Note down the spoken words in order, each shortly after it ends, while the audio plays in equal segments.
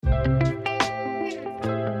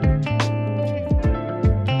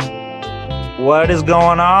What is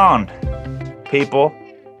going on, people?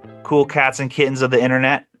 Cool cats and kittens of the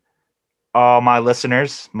internet. All my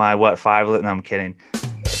listeners, my what, five? No, I'm kidding.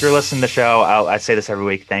 If you're listening to the show, I say this every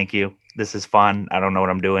week. Thank you. This is fun. I don't know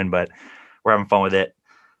what I'm doing, but we're having fun with it.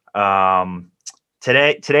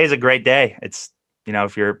 Today's a great day. It's,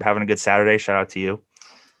 if you're having a good Saturday, shout out to you.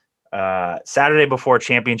 Saturday before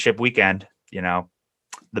championship weekend, the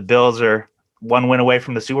Bills are one win away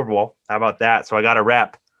from the Super Bowl. How about that? So I got a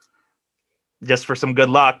rep just for some good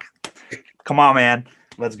luck. Come on, man.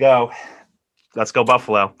 Let's go. Let's go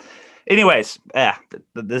Buffalo. Anyways,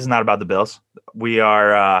 this is not about the Bills.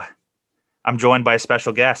 I'm joined by a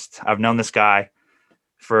special guest. I've known this guy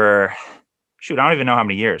for, I don't even know how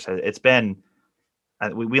many years. It's been,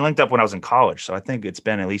 we linked up when I was in college, so I think it's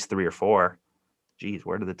been at least 3 or 4. Geez,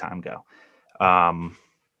 where did the time go?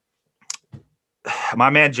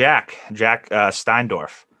 My man, Jack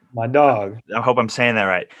Steindorf. My dog. I hope I'm saying that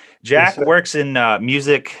right. Jack works in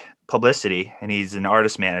music publicity, and he's an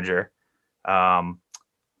artist manager. I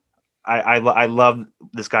love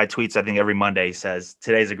this guy tweets. I think every Monday he says,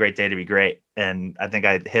 "Today's a great day to be great." And I think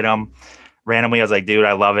I hit him randomly. I was like, "Dude,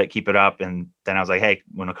 I love it. Keep it up." And then I was like, "Hey,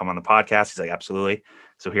 want to come on the podcast?" He's like, "Absolutely."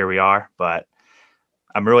 So here we are. But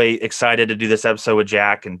I'm really excited to do this episode with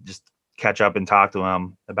Jack and just catch up and talk to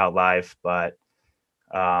him about life. But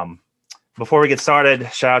before we get started,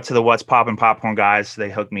 shout out to the What's Poppin' Popcorn guys. They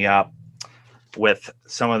hooked me up with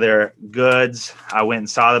some of their goods. I went and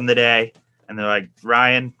saw them today, and they're like,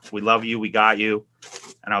 "Ryan, we love you. We got you."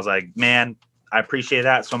 And I was like, "Man, I appreciate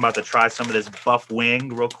that." So I'm about to try some of this buff wing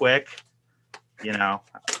real quick.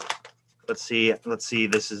 Let's see.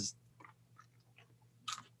 This is,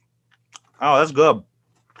 oh, that's good.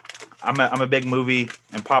 I'm a big movie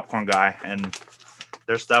and popcorn guy, and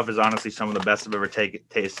their stuff is honestly some of the best I've ever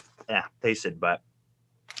tasted, but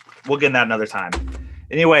we'll get in that another time.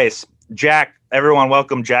 Anyways, Jack, everyone,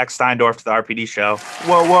 welcome Jack Steindorf to the RPD show.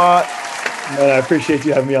 What? Man, I appreciate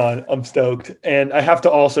you having me on. I'm stoked. And I have to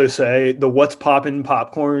also say the What's Poppin'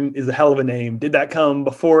 Popcorn is a hell of a name. Did that come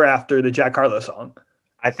before or after the Jack Harlow song?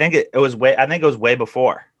 I think it was way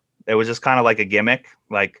before. It was just kind of like a gimmick,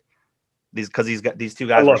 like these two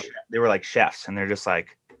guys they were like chefs, and they're just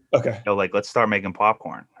like, okay, like, let's start making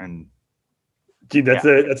popcorn. And dude,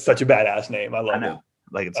 that's such a badass name. I love it.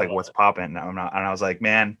 Like, it's like, what's poppin'? And I was like,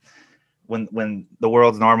 man, when the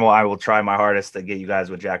world's normal, I will try my hardest to get you guys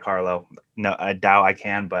with Jack Harlow. No, I doubt I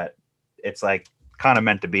can, but it's like kind of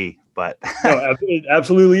meant to be. But no, it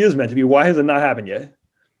absolutely is meant to be. Why has it not happened yet?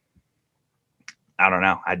 I don't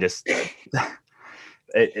know. I just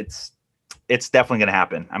it's definitely going to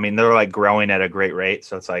happen. I mean, they're like growing at a great rate.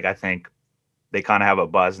 So it's like, I think they kind of have a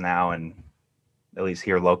buzz now, and at least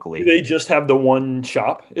here locally. Do they just have the one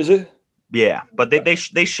shop? Is it? Yeah. But they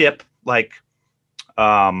ship like,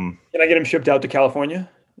 can I get them shipped out to California?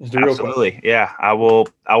 Absolutely. Yeah. I'll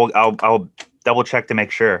double check to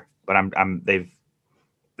make sure, but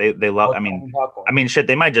they love, I mean, shit,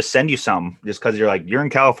 they might just send you some just cause you're in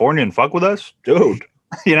California and fuck with us, dude.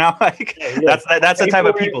 That's the type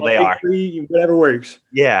of people they are. Whatever works.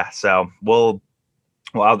 Yeah. So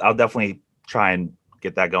I'll definitely try and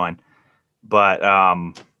get that going. But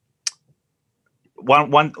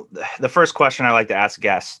the first question I like to ask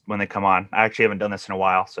guests when they come on, I actually haven't done this in a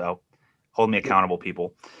while, so hold me accountable,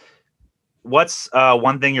 people. What's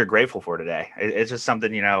one thing you're grateful for today? It's just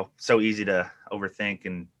something, so easy to overthink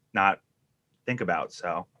and not think about.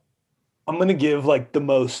 So I'm going to give like the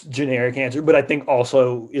most generic answer, but I think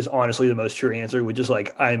also is honestly the most true answer, which is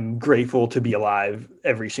like, I'm grateful to be alive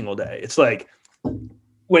every single day. It's like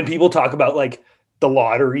when people talk about like the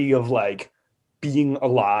lottery of like being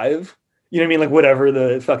alive, you know what I mean? Like whatever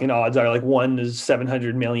the fucking odds are, like 1 is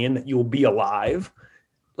 700 million that you'll be alive.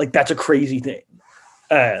 Like that's a crazy thing.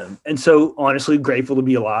 And so honestly grateful to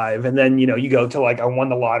be alive. And then, you go to like, I won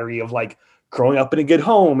the lottery of like growing up in a good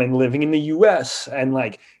home and living in the US and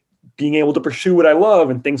like being able to pursue what I love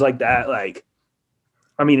and things like that. Like,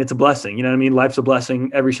 I mean, it's a blessing, you know what I mean? Life's a blessing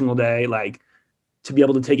every single day. Like to be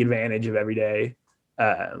able to take advantage of every day.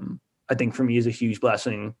 I think for me is a huge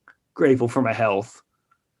blessing. Grateful for my health.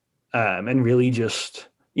 And really just,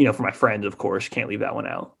 for my friends, of course, can't leave that one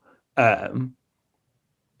out.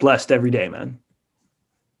 Blessed every day, man.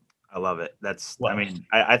 I love it. That's, blessed. I mean,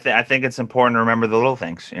 I think it's important to remember the little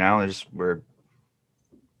things, I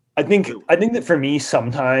think that for me,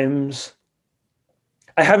 sometimes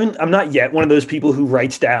I'm not yet one of those people who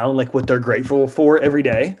writes down like what they're grateful for every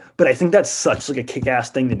day, but I think that's such like a kick-ass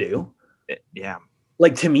thing to do. Yeah.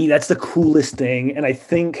 Like to me, that's the coolest thing. And I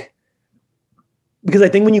think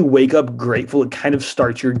when you wake up grateful, it kind of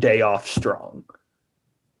starts your day off strong.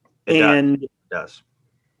 It does.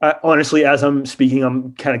 Honestly, as I'm speaking,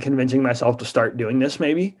 I'm kind of convincing myself to start doing this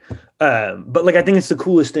maybe. But like, I think it's the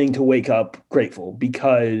coolest thing to wake up grateful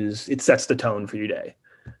because it sets the tone for your day.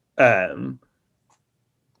 Um,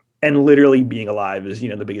 and literally being alive is,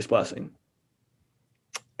 the biggest blessing.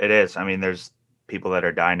 It is. I mean, there's people that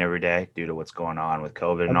are dying every day due to what's going on with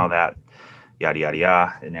COVID and all that, yada yada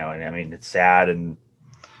yada. And I mean, it's sad,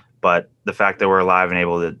 but the fact that we're alive and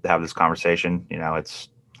able to have this conversation, it's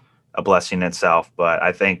a blessing in itself. But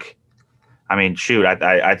I mean, shoot,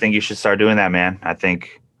 I think you should start doing that, man.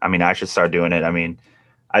 I mean, I should start doing it. I mean,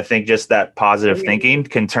 I think just that positive thinking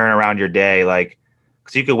can turn around your day, like,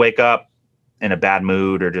 because you could wake up in a bad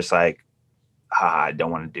mood or just like, I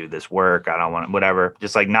don't want to do this work. I don't want to, whatever,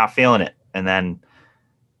 just like not feeling it. And then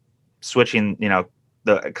switching,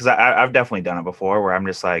 because I've definitely done it before where I'm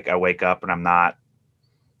just like, I wake up and I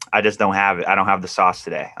just don't have it. I don't have the sauce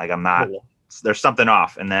today. Like I'm not, there's something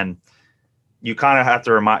off. And then you kind of have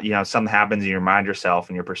to remind, something happens and you remind yourself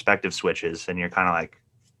and your perspective switches and you're kind of like,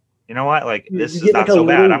 you know what? Like this is not so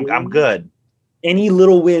bad. I'm good. Any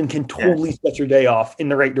little win can totally set your day off in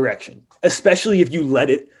the right direction, especially if you let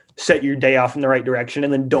it set your day off in the right direction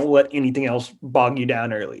and then don't let anything else bog you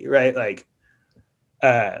down early, right? Like,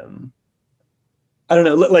 I don't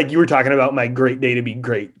know, like you were talking about my great day to be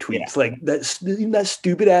great tweets, like that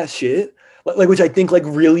stupid ass shit, like which I think like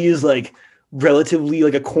really is like relatively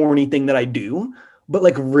like a corny thing that I do, but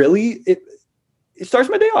like really it starts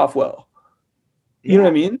my day off well. You know what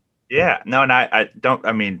I mean? Yeah. No, and I don't.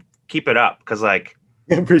 I mean, keep it up because like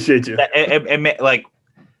I appreciate you. Like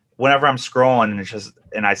whenever I'm scrolling and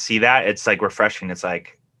and I see that, it's like refreshing. It's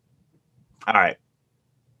like, all right,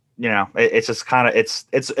 it's just kind of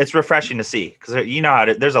it's refreshing to see because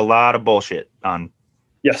there's a lot of bullshit on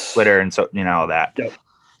Twitter and so all that. Yep.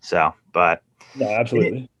 So, but no,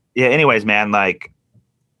 absolutely. Anyways, man, like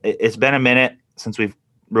it's been a minute since we've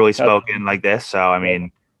really spoken like this. So I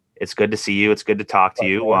mean, it's good to see you. It's good to talk to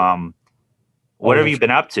you. What have you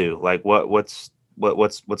been up to? Like what's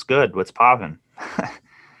good? What's popping?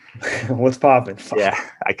 What's popping? Yeah.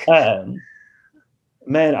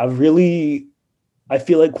 Man, I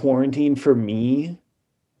feel like quarantine for me,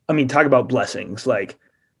 I mean, talk about blessings. Like,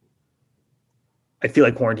 I feel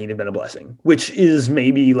like quarantine has been a blessing, which is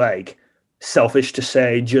maybe like selfish to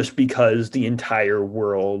say just because the entire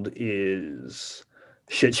world is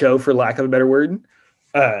shit show, for lack of a better word.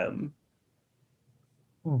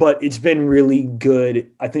 But it's been really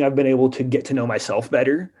good. I think I've been able to get to know myself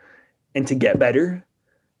better and to get better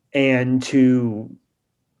and to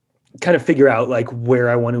kind of figure out like where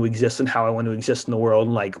I want to exist and how I want to exist in the world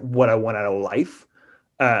and like what I want out of life.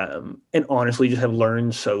 And honestly, just have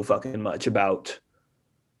learned so fucking much about,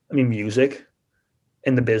 music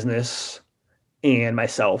and the business and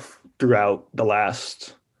myself throughout the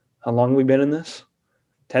last, how long have we been in this?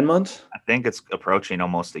 10 months? I think it's approaching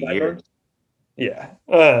almost a year. Months? Yeah.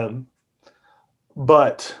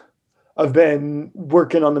 But I've been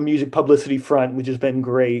working on the music publicity front, which has been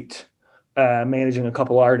great. Managing a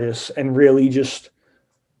couple artists and really just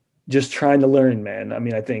trying to learn, man. I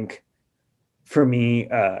mean, I think for me,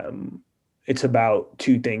 it's about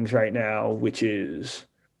two things right now, which is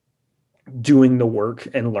doing the work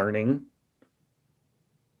and learning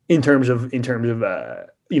in terms of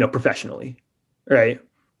professionally, right? Absolutely.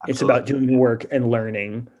 It's about doing the work and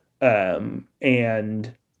learning,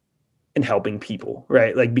 and helping people,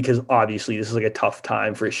 right? Like, because obviously this is like a tough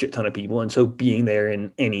time for a shit ton of people. And so being there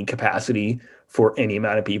in any capacity for any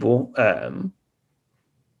amount of people, I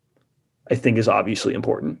think is obviously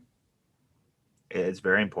important. It's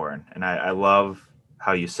very important. And I love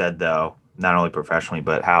how you said, though, not only professionally,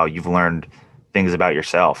 but how you've learned things about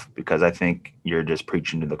yourself, because I think you're just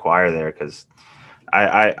preaching to the choir there. Because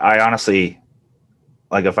I honestly,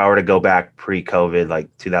 like, if I were to go back pre-COVID, like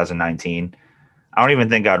 2019, I don't even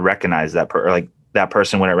think I'd recognize that that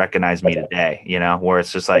person wouldn't recognize me today, where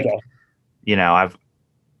it's just like,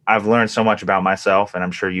 I've learned so much about myself, and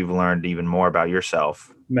I'm sure you've learned even more about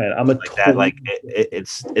yourself. Man, I'm like that. Like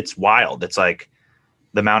it's wild. It's like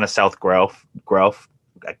the amount of self growth. Can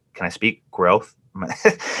I speak growth? You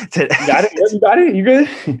got it. You good?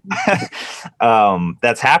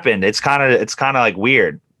 That's happened. It's kind of like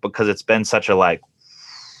weird because it's been such a like,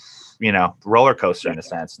 roller coaster in a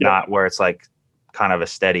sense, not where it's like kind of a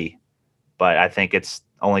steady, but I think it's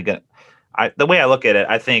only gonna, the way I look at it,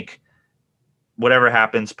 I think whatever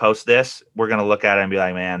happens post this, we're going to look at it and be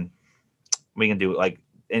like, man, we can do it. Like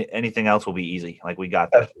anything else will be easy. Like we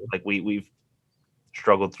got this. Like we've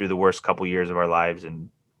struggled through the worst couple years of our lives. And,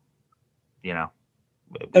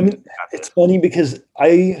 it's funny because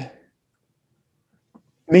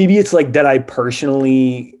maybe it's like that I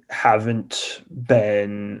personally haven't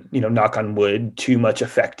been, knock on wood, too much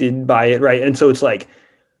affected by it, right? And so it's like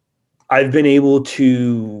I've been able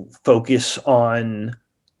to focus on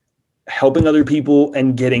helping other people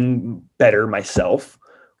and getting better myself,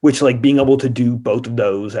 which like being able to do both of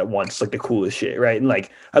those at once, like the coolest shit, right? And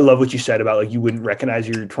like I love what you said about like you wouldn't recognize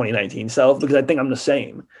your 2019 self, because I think I'm the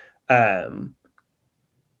same. Um,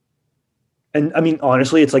 and I mean,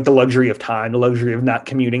 honestly, it's like the luxury of time, the luxury of not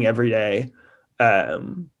commuting every day,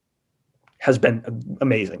 um, has been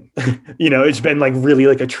amazing. It's been like really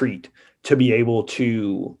like a treat to be able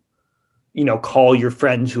to, call your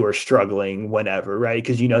friends who are struggling whenever, right?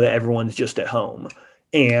 Because you know that everyone's just at home,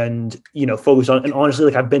 and, focus on, and honestly,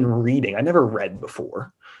 like I've been reading, I never read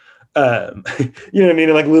before. You know what I mean?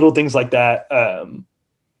 And like little things like that.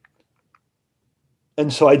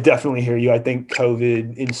 And so I definitely hear you. I think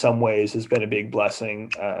COVID in some ways has been a big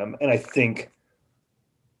blessing. And I think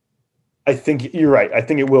you're right. I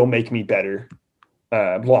think it will make me better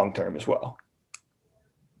long term as well.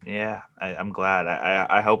 Yeah, I'm glad.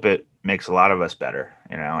 I hope it makes a lot of us better.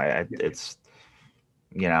 It's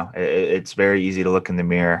very easy to look in the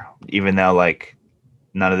mirror, even though like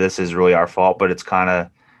none of this is really our fault, but it's kind of,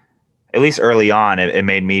 at least early on, it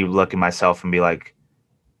made me look at myself and be like,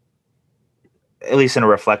 at least in a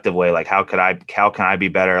reflective way, like how can I be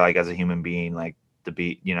better, like as a human being, like to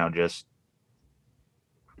be, just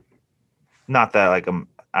not that like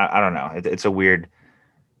I don't know. It's a weird,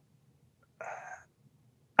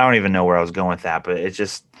 I don't even know where I was going with that, but it's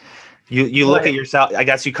just, you look at yourself, I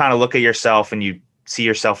guess you kind of look at yourself and you see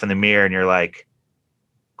yourself in the mirror and you're like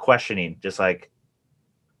questioning just like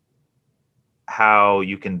how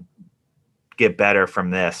you can get better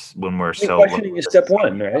from this when we're so questioning is step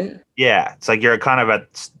one, right? Yeah. It's like you're kind of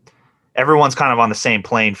everyone's kind of on the same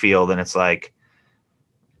playing field, and it's like,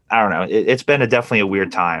 I don't know. It's been definitely a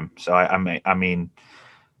weird time. So I mean,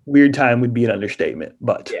 weird time would be an understatement,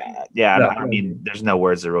 but yeah. No, I mean, there's no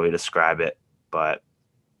words to really describe it, but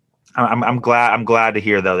I'm glad to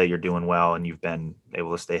hear though that you're doing well and you've been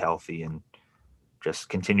able to stay healthy and just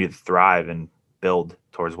continue to thrive and build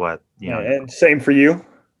towards what you know. And same for you,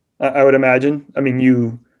 I would imagine. I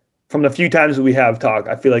mean, from the few times that we have talked,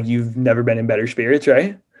 I feel like you've never been in better spirits,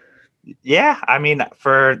 right? Yeah, I mean, I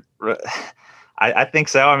think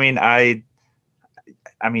so. I mean, I'm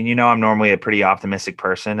normally a pretty optimistic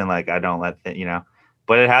person, and like I don't but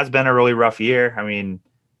it has been a really rough year. I mean,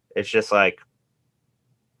 it's just like,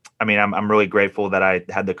 I mean, I'm really grateful that I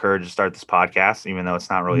had the courage to start this podcast, even though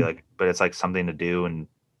it's not really like, but it's like something to do and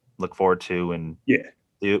look forward to and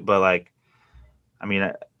do. But like, I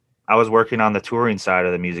mean, I was working on the touring side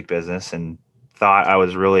of the music business and thought I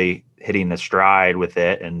was really hitting the stride with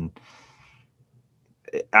it, and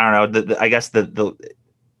I don't know. I guess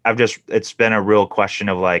it's been a real question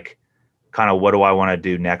of like, kind of what do I want to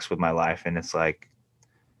do next with my life, and it's like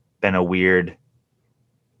been a weird,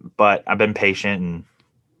 but I've been patient and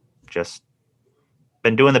just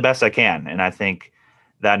been doing the best I can, and I think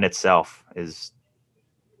that in itself is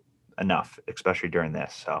enough, especially during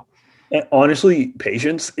this. So, and honestly,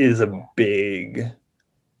 patience is a big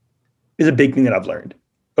thing that I've learned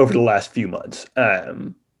over the last few months.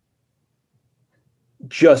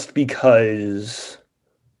 Just because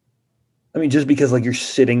like you're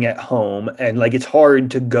sitting at home and like it's harder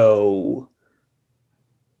to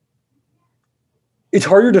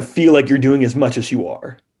feel like you're doing as much as you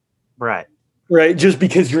are. right. Just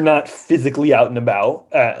because you're not physically out and about.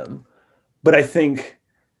 But I think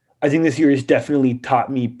this year has definitely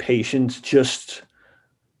taught me patience, just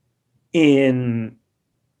in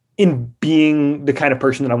being the kind of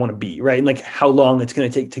person that I want to be, right? And like how long it's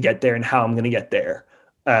going to take to get there and how I'm going to get there.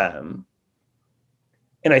 And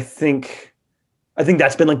I think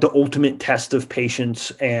that's been like the ultimate test of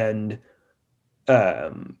patience, and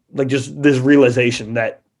like just this realization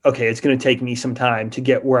that, okay, it's going to take me some time to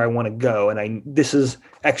get where I want to go, and this is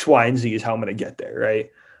X, Y, and Z is how I'm going to get there,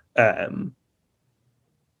 right?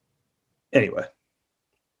 Anyway.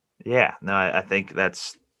 Yeah, no, I think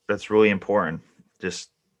that's really important. Just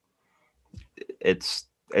it's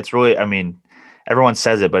really, I mean, everyone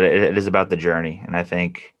says it, but it is about the journey, and I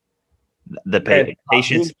think the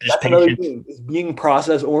patience, that's another thing, is being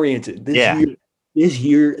process oriented. This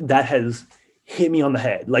year that has hit me on the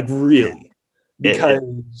head, like really,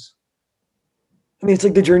 because I mean, it's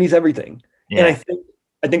like the journey's everything. And I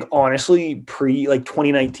think honestly, pre like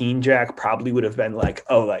 2019, Jack probably would have been like,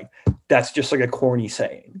 oh, like that's just like a corny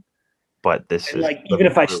saying. But this is like, even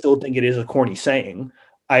if I still think it is a corny saying,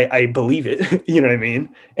 I believe it. You know what I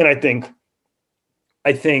mean? And I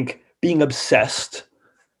think being obsessed,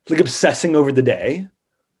 like obsessing over the day,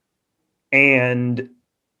 and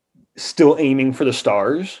still aiming for the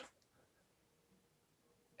stars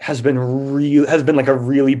has been like a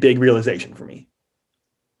really big realization for me.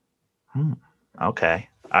 Okay.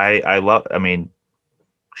 I love, I mean,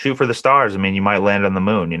 shoot for the stars. I mean, you might land on the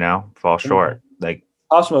moon, fall short. Like,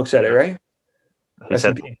 Pop Smoke said it, right? who Rest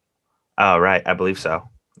in said, peace. oh, right. I believe so.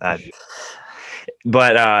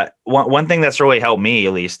 But one thing that's really helped me,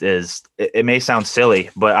 at least, is it may sound silly,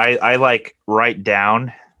 but I like write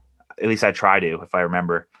down, at least I try to, if I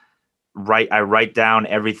remember, I write down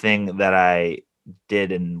everything that I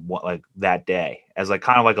did in like that day as like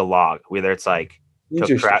kind of like a log, whether it's like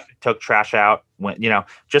Interesting. took trash out, when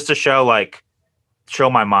just to show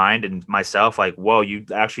my mind and myself like, whoa, you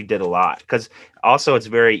actually did a lot. Because also it's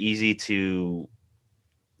very easy to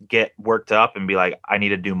get worked up and be like, I need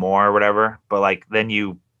to do more or whatever. But like then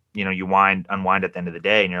you unwind at the end of the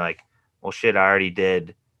day and you're like, well, shit, I already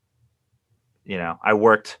did. I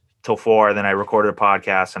worked till 4, then I recorded a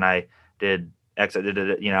podcast and I did X, and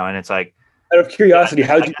it's like, Out of curiosity,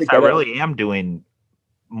 how I did you guess pick I that up? really am doing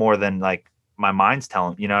more than like my mind's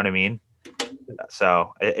telling, you know what I mean?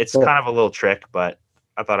 So it's Well, kind of a little trick, but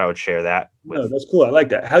I thought I would share that no, with. that's cool. I like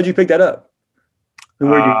that. How did you pick that up?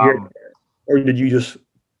 And where did you hear it? Um, Or did you just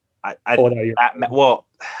I pull it out of your well,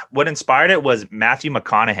 what inspired it was Matthew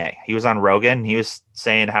McConaughey. He was on Rogan. He was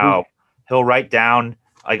saying how he'll write down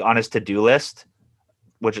like on his to-do list,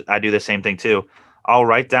 which I do the same thing too. I'll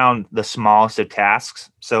write down the smallest of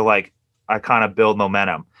tasks. So like I kind of build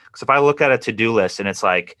momentum. Because if I look at a to-do list and it's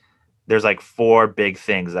like there's like 4 big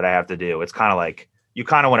things that I have to do, it's kind of like you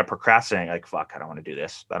kind of want to procrastinate. Like, fuck, I don't want to do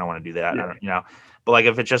this. I don't want to do that. Yeah. I don't. But like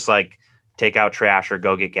if it's just like take out trash or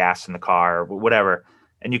go get gas in the car or whatever,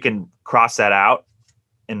 and you can cross that out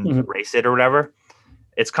and erase it or whatever,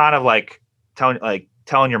 it's kind of like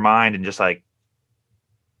telling your mind and just like,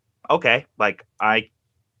 okay, like I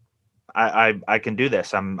can do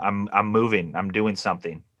this. I'm moving. I'm doing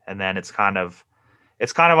something. And then it's kind of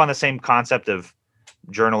on the same concept of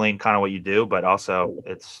journaling, kind of what you do, but also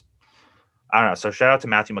it's I don't know. So shout out to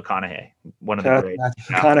Matthew McConaughey, one of the Shout out to great.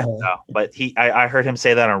 Matthew McConaughey. No, but I heard him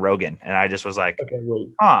say that on Rogan, and I just was like, Okay, wait.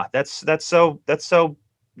 that's so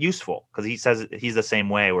useful because he says he's the same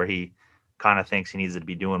way where he kind of thinks he needs to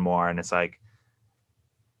be doing more, and it's like,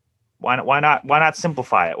 why not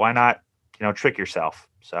simplify it? Why not trick yourself?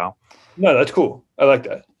 So No, that's cool. I like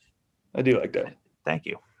that. I do like that. thank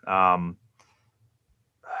you.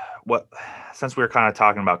 What since we were kind of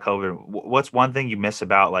talking about COVID, what's one thing you miss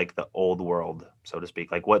about like the old world, so to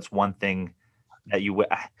speak? Like, what's one thing that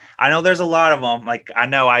I know there's a lot of them. Like, I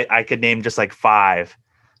know I could name just like 5,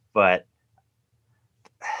 but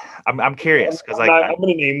I'm curious because like I'm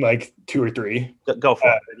gonna name like 2 or 3. go for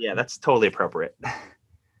it. Yeah, that's totally appropriate.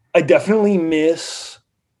 I definitely miss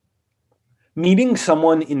meeting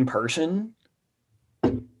someone in person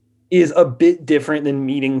is a bit different than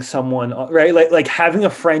meeting someone, right? Like having a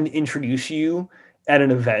friend introduce you at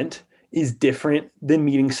an event is different than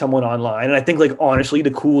meeting someone online. And I think like honestly,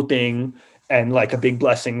 the cool thing and like a big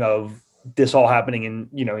blessing of this all happening in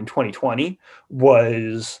 2020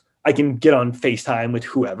 was I can get on FaceTime with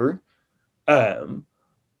whoever. But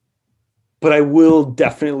I do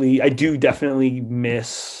definitely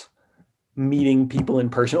miss meeting people in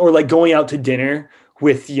person or like going out to dinner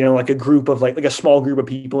with like a group of like a small group of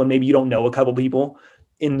people and maybe you don't know a couple people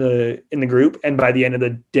in the group and by the end of the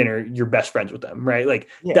dinner you're best friends with them, right? Like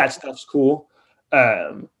that stuff's cool.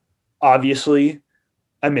 Obviously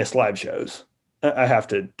I miss live shows. I have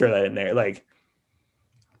to throw that in there, like,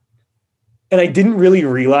 and I didn't really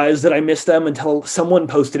realize that I missed them until someone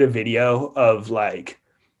posted a video of like,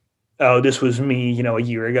 oh, this was me a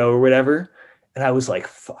year ago or whatever, and I was like,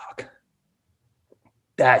 fuck,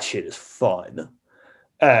 that shit is fun.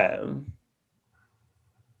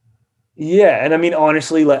 Yeah, and I mean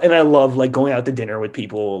honestly, like, and I love like going out to dinner with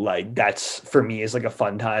people. Like that's for me is like a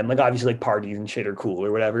fun time. Like obviously, like parties and shit are cool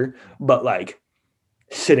or whatever, but like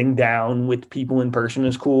sitting down with people in person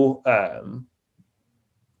is cool.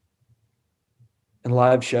 And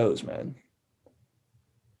live shows, man.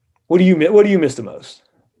 What do you miss the most?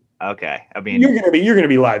 Okay, I mean, You're gonna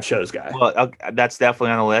be live shows guy. well, that's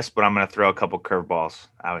definitely on the list, but I'm gonna throw a couple curveballs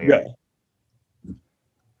out here. Yeah.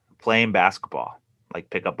 Playing basketball, like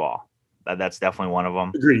pickup ball. That's definitely one of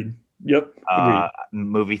them. Agreed. Yep. Agreed.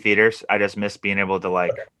 Movie theaters. I just miss being able to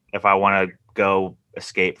like, if I want to go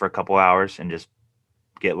escape for a couple hours and just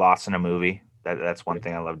get lost in a movie. That's one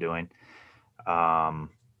thing I love doing. Yeah,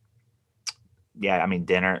 I mean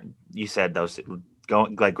dinner. You said those.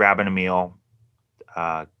 Going like grabbing a meal,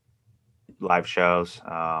 live shows,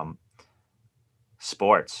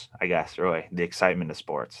 sports. I guess really the excitement of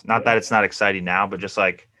sports. Not that it's not exciting now, but just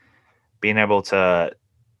like being able to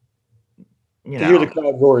you To hear know, the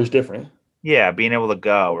crowd roar is different. yeah, being able to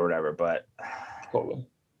go or whatever. But Totally.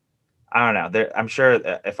 I don't know. I'm sure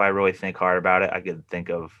that if I really think hard about it, I could think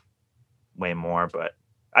of way more. But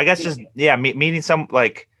I guess just meeting some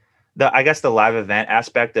like I guess the live event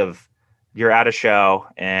aspect of you're at a show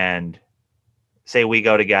and say we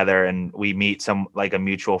go together and we meet some like a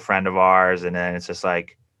mutual friend of ours, and then it's just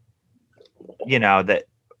like, that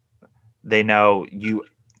they know you.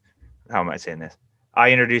 How am I saying this?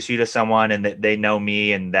 I introduce you to someone and that they know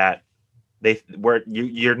me, and that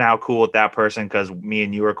you're now cool with that person because me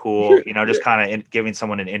and you are cool, just kind of giving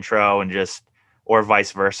someone an intro and just, or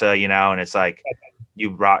vice versa, and it's like you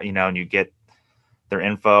brought, and you get their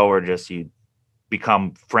info, or just you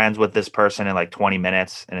become friends with this person in like 20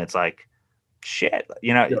 minutes, and it's like, shit,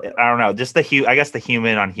 I don't know, just I guess the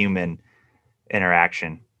human on human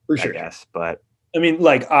interaction, For sure. I guess. But I mean,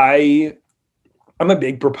 like I'm a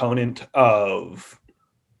big proponent of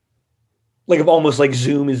almost like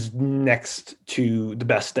Zoom is next to the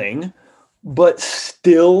best thing, but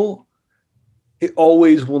still it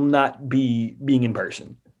always will not be being in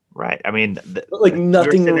person. right. I mean, Like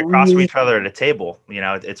nothing we're sitting across from really, each other at a table,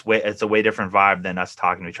 it's a way different vibe than us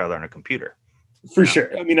talking to each other on a computer. for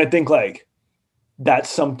sure. I mean, I think like that's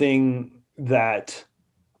something that,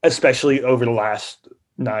 especially over the last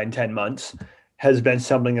 9-10 months, has been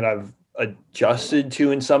something that I've adjusted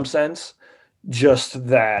to in some sense. Just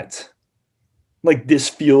that, like, this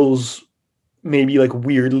feels maybe like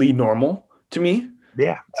weirdly normal to me.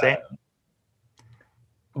 Yeah, same.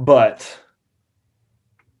 But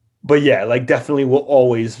yeah, like definitely will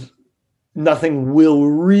always, nothing will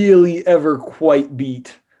really ever quite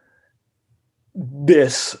beat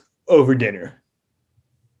this over dinner.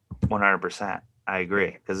 100%. I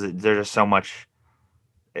agree, because there's just so much.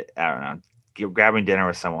 I don't know. Grabbing dinner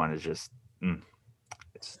with someone is just,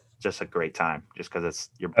 it's just a great time. Just because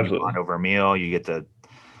you bond over a meal, you get to,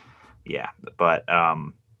 yeah. But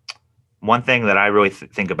one thing that I really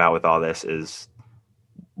think about with all this is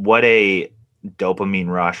what a dopamine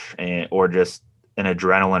rush or just an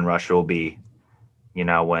adrenaline rush it will be,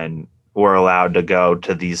 when we're allowed to go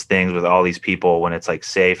to these things with all these people, when it's like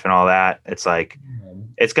safe and all that. It's like,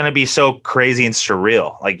 it's going to be so crazy and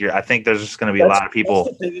surreal. Like I think there's just going to be a lot of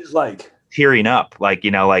people tearing up, like,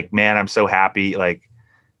 like, man, I'm so happy. Like,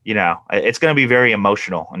 it's going to be very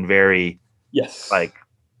emotional and very, like,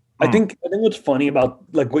 I think what's funny about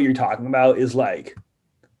like what you're talking about is like,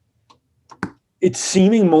 it's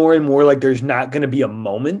seeming more and more like there's not going to be a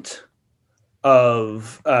moment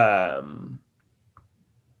of,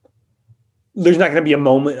 there's not going to be a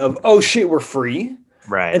moment of, oh shit, we're free.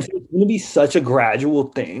 right. And so it's going to be such a gradual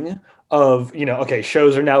thing of, okay,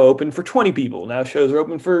 shows are now open for 20 people. Now shows are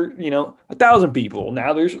open for, 1,000 people.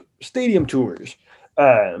 Now there's stadium tours.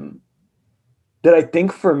 That I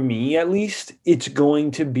think for me, at least, it's going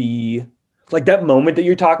to be like that moment that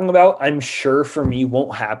you're talking about. I'm sure for me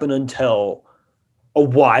won't happen until a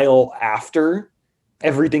while after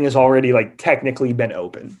everything has already like technically been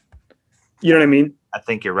open. You know what I mean? I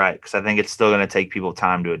think you're right, because I think it's still going to take people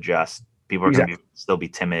time to adjust. People are going to still be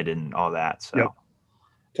timid and all that. So,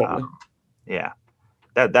 totally. Yeah,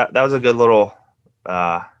 that was a good little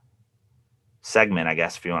segment, I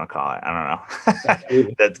guess, if you want to call it. I don't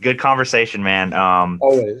know. That's good conversation, man.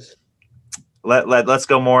 Always. Let's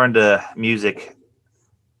go more into music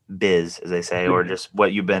biz, as they say, or just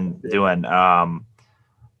what you've been doing.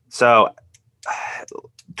 So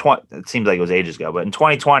it seems like it was ages ago, but in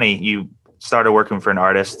 2020, you started working for an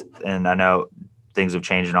artist, and I know things have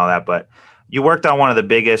changed and all that, but you worked on one of the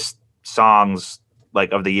biggest songs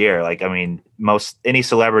like of the year. Like, I mean, any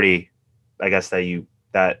celebrity, I guess,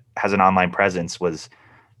 that has an online presence was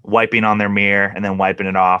wiping on their mirror and then wiping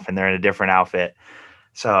it off, and they're in a different outfit.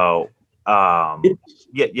 So, Sorry,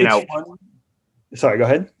 go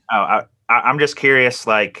ahead. I'm just curious,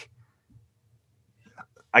 like,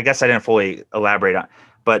 I guess I didn't fully elaborate on,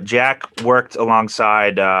 but Jack worked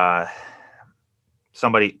alongside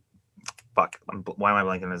somebody. Fuck, why am I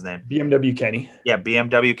blanking on his name? BMW Kenny. Yeah,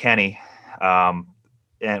 BMW Kenny, and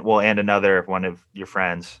another one of your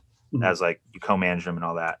friends, as like you co-managed them and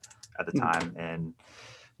all that at the time, and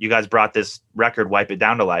you guys brought this record, Wipe It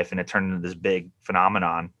Down to life, and it turned into this big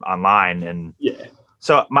phenomenon online. And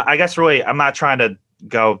so I guess really, I'm not trying to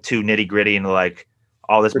go too nitty gritty into like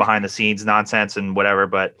all this behind the scenes nonsense and whatever,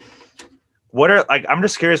 but I'm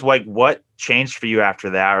just curious, like, what changed for you after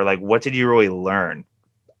that, or like, what did you really learn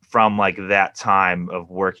from like that time of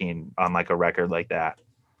working on like a record like that?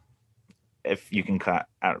 If you can cut,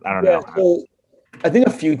 I don't know. So I think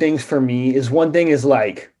a few things for me is, one thing is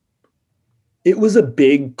like, it was a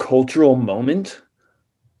big cultural moment,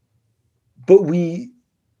 but we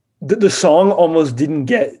the song almost didn't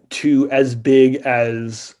get to as big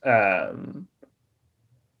as the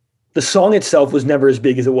song itself was never as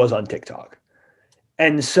big as it was on TikTok.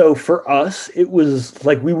 And so for us, it was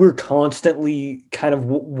like we were constantly kind of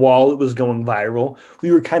while it was going viral,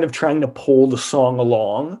 we were kind of trying to pull the song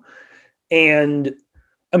along. And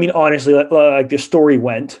I mean, honestly, like the story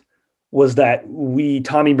went was that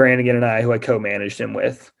Tommy Brannigan and I, who I co-managed him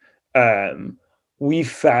with, um, we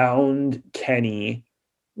found Kenny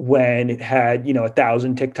when it had,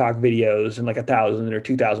 1,000 TikTok videos and like 1,000 or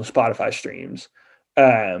 2,000 Spotify streams.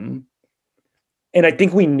 Um, and I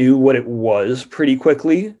think we knew what it was pretty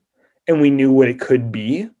quickly and we knew what it could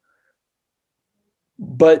be.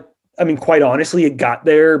 But I mean, quite honestly, it got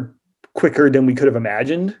there quicker than we could have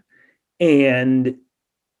imagined. And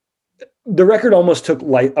the record almost took a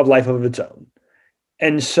life of its own.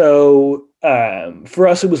 And so for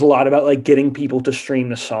us, it was a lot about like getting people to stream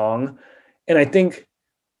the song. And I think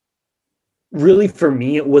really for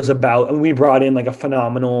me, it was about, and we brought in like a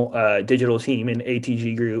phenomenal digital team in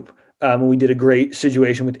ATG group. We did a great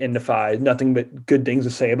situation with Indify. Nothing but good things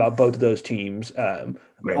to say about both of those teams.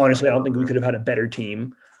 Honestly, I don't think we could have had a better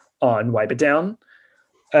team on Wipe It Down.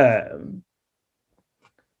 But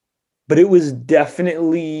it was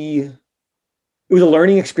definitely, it was a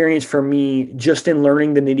learning experience for me just in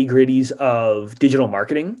learning the nitty gritties of digital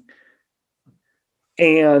marketing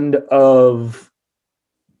and of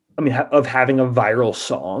having a viral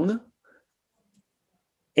song.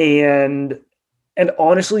 And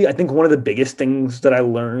honestly, I think one of the biggest things that I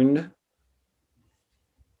learned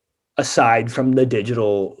aside from the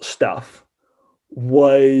digital stuff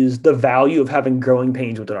was the value of having growing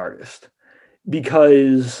pains with an artist,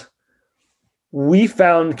 because we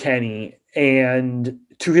found Kenny, and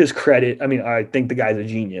to his credit, I mean, I think the guy's a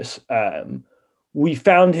genius. We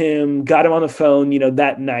found him, got him on the phone,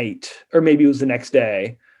 that night, or maybe it was the next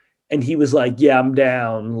day. And he was like, yeah, I'm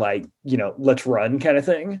down. Like, let's run kind of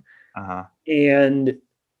thing. Uh-huh. And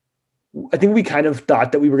I think we kind of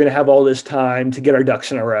thought that we were going to have all this time to get our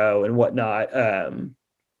ducks in a row and whatnot. And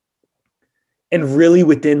really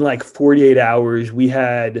within like 48 hours, we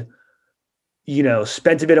had,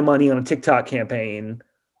 spent a bit of money on a TikTok campaign,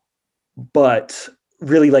 but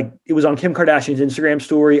really like it was on Kim Kardashian's Instagram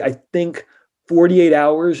story, I think 48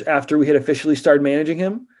 hours after we had officially started managing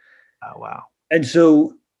him. Oh, wow. And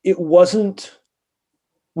so it wasn't,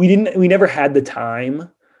 we never had the time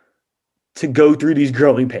to go through these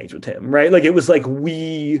growing pains with him, right? Like it was like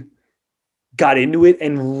we got into it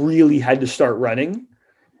and really had to start running.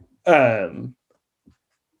 And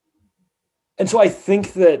so I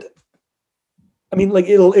think that, I mean, like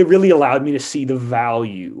it really allowed me to see the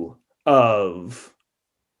value of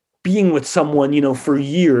being with someone, for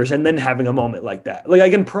years and then having a moment like that. Like I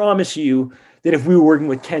can promise you that if we were working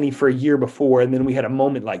with Kenny for a year before and then we had a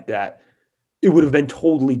moment like that, it would have been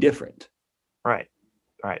totally different. Right.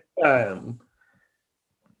 Right.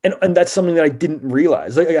 And that's something that I didn't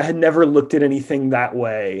realize. Like I had never looked at anything that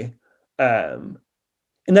way. And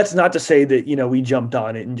that's not to say that, we jumped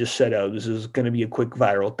on it and just said, oh, this is going to be a quick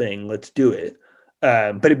viral thing. Let's do it.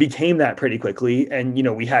 But it became that pretty quickly. And,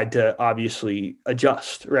 we had to obviously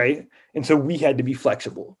adjust. Right. And so we had to be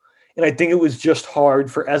flexible. And I think it was just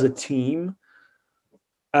hard as a team,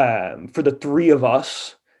 for the three of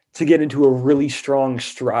us to get into a really strong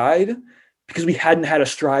stride because we hadn't had a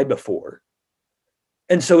stride before.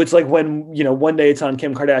 And so it's like when, one day it's on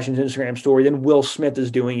Kim Kardashian's Instagram story, then Will Smith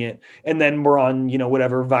is doing it. And then we're on,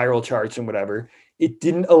 whatever viral charts and whatever. It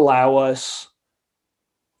didn't allow us,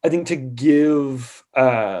 I think, to give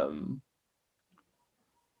the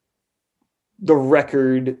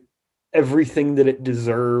record everything that it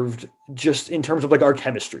deserved just in terms of like our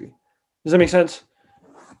chemistry. Does that make sense?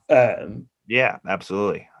 Yeah,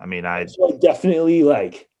 absolutely. I mean, so I definitely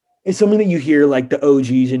like, it's something that you hear like the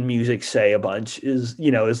OGs in music say a bunch is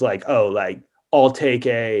like, oh, like I'll take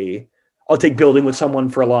building with someone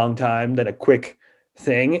for a long time than a quick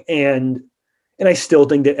thing. And I still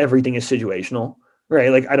think that everything is situational,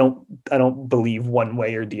 right? Like I don't believe one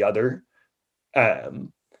way or the other.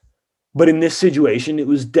 But in this situation, it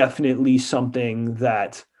was definitely something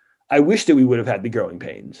that I wish that we would have had the growing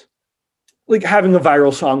pains. Like having a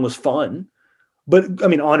viral song was fun. But I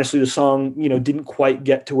mean, honestly, the song, didn't quite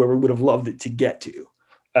get to where we would have loved it to get to.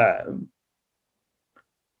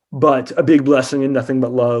 But a big blessing and nothing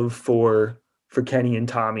but love for Kenny and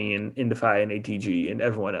Tommy and Indify and ATG and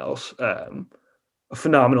everyone else. A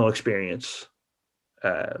phenomenal experience,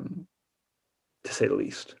 to say the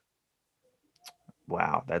least.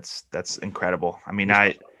 Wow, that's incredible. I mean,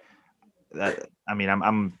 I'm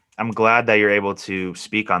glad that you're able to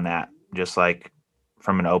speak on that, just like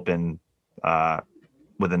from an open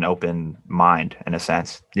with an open mind in a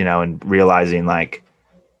sense, and realizing like,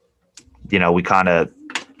 we kind of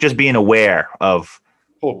just being aware of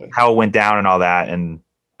Totally. how it went down and all that, and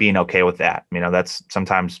being okay with that. That's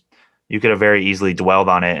sometimes you could have very easily dwelled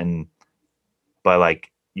on it, but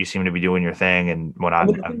like you seem to be doing your thing and went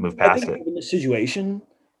on and moved I past think it. in this situation,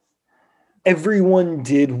 everyone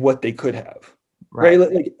did what they could have, right?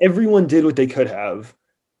 Right. Like everyone did what they could have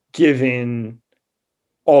given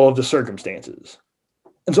all of the circumstances.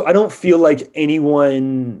 And so I don't feel like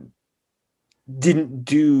anyone didn't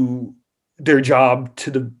do their job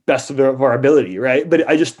to the best of our ability, right? But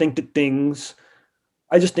I just think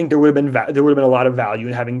there would have been a lot of value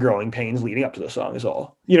in having growing pains leading up to the song is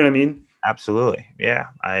all. You know what I mean? Absolutely. Yeah.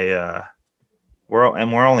 We're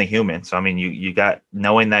only human. So, I mean, you got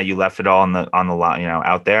knowing that you left it all on the line,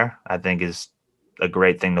 out there, I think is a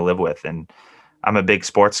great thing to live with. And I'm a big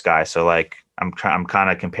sports guy. So like, I'm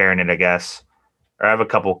kind of comparing it, I guess, or I have a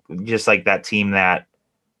couple, just like that team that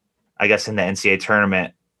I guess in the NCAA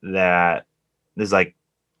tournament that is like,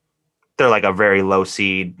 they're like a very low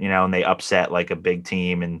seed, and they upset like a big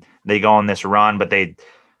team and they go on this run, but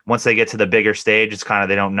once they get to the bigger stage, it's kind of,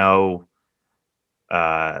 they don't know,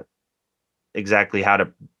 uh, exactly how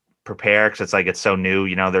to prepare because it's like it's so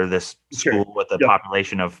new. They're this Sure. school with a Yep.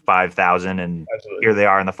 population of 5,000, and Absolutely. here they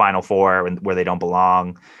are in the Final Four where they don't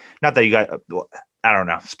belong. Not that you got, I don't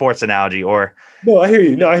know, sports analogy, or No, I hear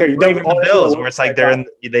you. No, I hear you. or That was even the honestly Bills, where it's like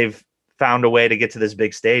they've found a way to get to this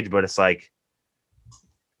big stage, but it's like,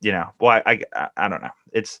 well, I don't know.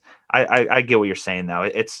 I get what you're saying though.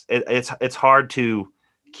 It's hard to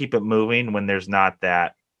keep it moving when there's not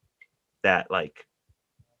that like,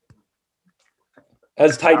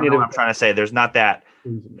 as I tight don't know knit what of I'm trying to say. There's not that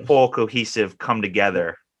full cohesive come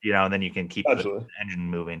together, and then you can keep the absolutely. engine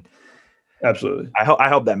moving. Absolutely. I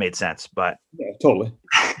hope that made sense, but Yeah, totally.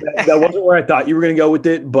 That wasn't where I thought you were going to go with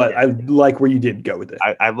it, but yeah, I like where you did go with it.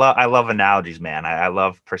 I love analogies, man. I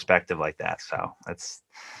love perspective like that. So that's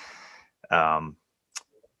um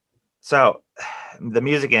so the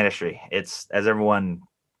music industry. It's, as everyone,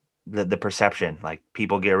 the perception, like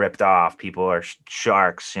people get ripped off, people are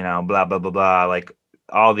sharks, blah blah blah blah, like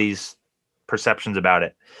all these perceptions about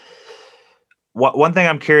it. One thing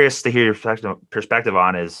I'm curious to hear your perspective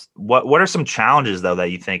on is what are some challenges though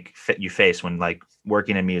that you think you face when like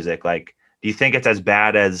working in music? Like, do you think it's as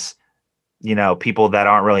bad as people that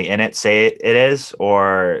aren't really in it say it is,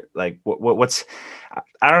 or like what's,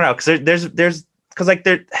 I don't know, because there's because like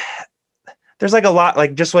there's like a lot,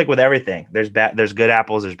 like just like with everything, there's good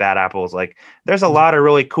apples, there's bad apples. Like there's a lot of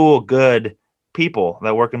really cool, good people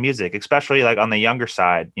that work in music, especially like on the younger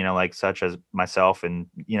side, like such as myself, and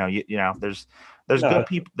there's No, good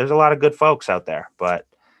people, there's a lot of good folks out there, but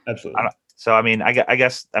I absolutely. don't, so I mean, I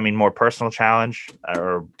guess I mean more personal challenge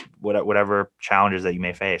or whatever challenges that you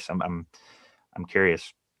may face. I'm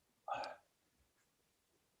curious.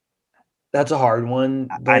 That's a hard one,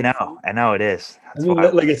 I but know, I know it is. I That's mean, why.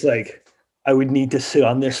 like it's like I would need to sit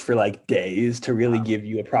on this for like days to really give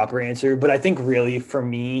you a proper answer. But I think really for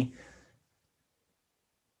me,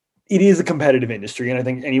 it is a competitive industry, and I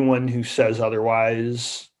think anyone who says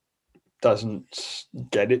otherwise doesn't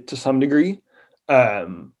get it to some degree.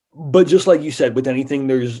 But just like you said, with anything,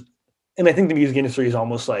 and I think the music industry is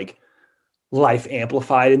almost like life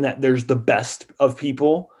amplified in that there's the best of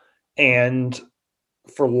people, and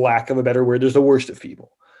for lack of a better word, there's the worst of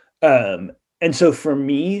people. Um, and so for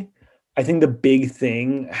me, I think the big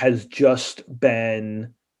thing has just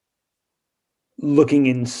been looking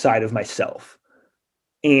inside of myself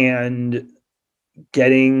and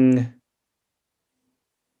getting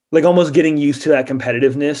like almost getting used to that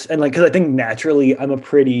competitiveness. And like, cause I think naturally I'm a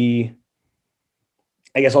pretty,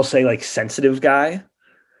 I guess I'll say like sensitive guy.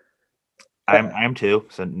 I'm too.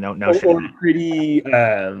 So no shame Or in it. pretty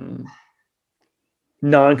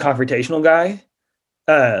non-confrontational guy.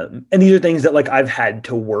 And these are things that like I've had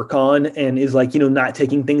to work on and is like, not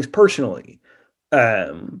taking things personally.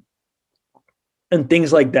 Um, and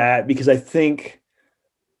things like that, because I think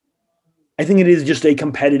it is just a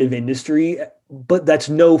competitive industry, but that's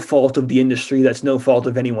no fault of the industry. That's no fault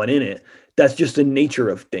of anyone in it. That's just the nature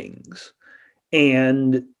of things.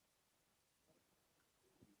 And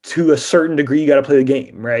to a certain degree, you got to play the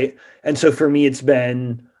game, right? And so for me, it's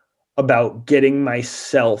been about getting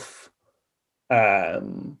myself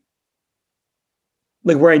um,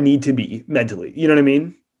 like where I need to be mentally. You know what I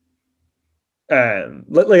mean?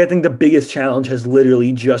 Like I think the biggest challenge has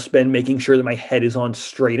literally just been making sure that my head is on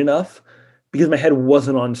straight enough because my head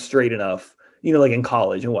wasn't on straight enough, like in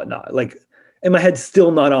college and whatnot. Like, and my head's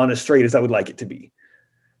still not on as straight as I would like it to be.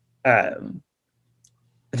 Um,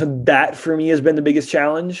 so that for me has been the biggest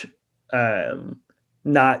challenge. Um,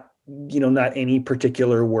 not, not any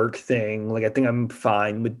particular work thing. Like I think I'm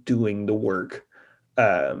fine with doing the work,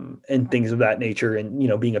 and things of that nature,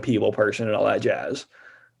 and being a people person and all that jazz.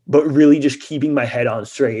 But really just keeping my head on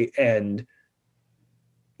straight and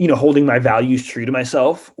holding my values true to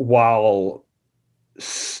myself while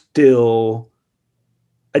still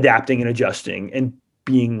adapting and adjusting and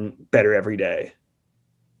being better every day.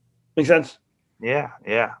 Make sense? Yeah,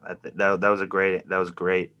 yeah. That was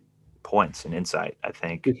great points and insight.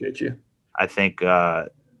 Appreciate you. I think you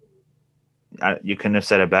couldn't have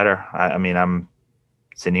said it better. I mean, I'm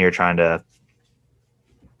sitting here trying to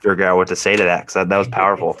figure out what to say to that because that was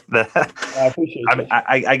powerful. I appreciate you.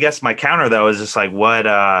 I guess my counter though is just like what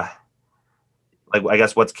like I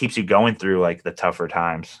guess what keeps you going through like the tougher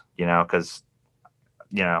times, because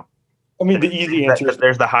you know I mean, the easy answer is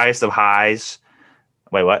there's the highest of highs.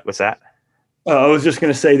 Wait, what? What's that? I was just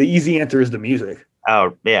going to say the easy answer is the music.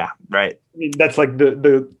 Oh yeah, right. I mean, that's like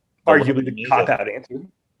the arguably the cop out answer.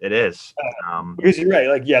 It is. Because you're right.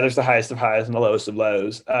 Like, yeah, there's the highest of highs and the lowest of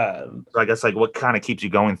lows. So I guess like what kind of keeps you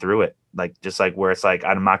going through it? Like just like where it's like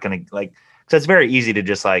I'm not gonna like so it's very easy to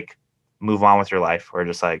just like move on with your life or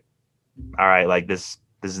just like all right, like this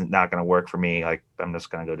is not gonna work for me. Like I'm just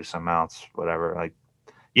gonna go do something else, whatever. Like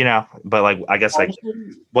but like I guess like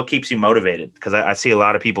what keeps you motivated? Because I see a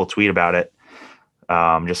lot of people tweet about it.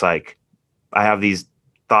 Just like I have these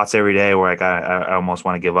thoughts every day where like I almost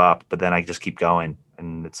want to give up, but then I just keep going,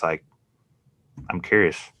 and it's like I'm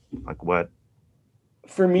curious, like what?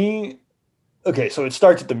 For me, okay, so it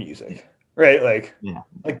starts with the music, right? Like, Yeah,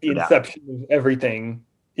 like the inception of everything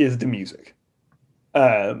is the music.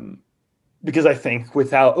 Because I think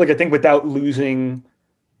without losing,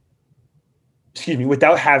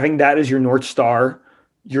 without having that as your North Star,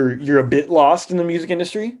 you're a bit lost in the music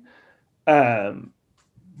industry.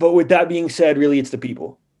 But with that being said, really it's the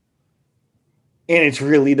people. And it's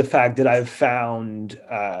really the fact that I've found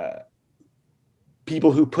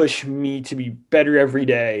people who push me to be better every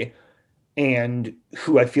day and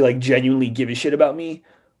who I feel like genuinely give a shit about me,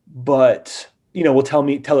 but will tell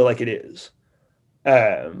it like it is.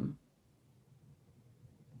 And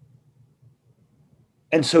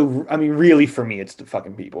so, I mean, really for me, it's the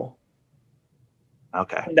fucking people.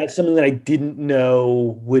 Okay. And that's something that I didn't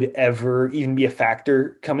know would ever even be a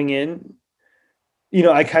factor coming in.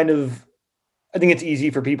 I think it's easy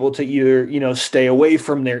for people to either, stay away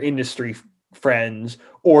from their industry friends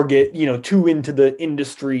or get, too into the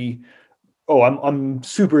industry. Oh, I'm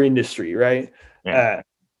super industry, right? Yeah.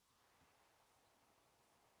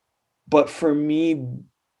 But for me,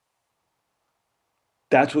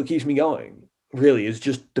 that's what keeps me going, really, is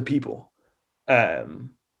just the people.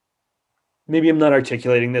 Maybe I'm not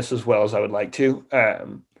articulating this as well as I would like to.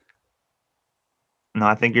 No,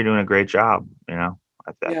 I think you're doing a great job. Yeah,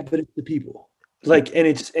 but it's the people. Like, and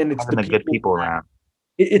it's the Having the good people around.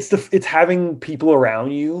 It's having people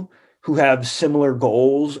around you who have similar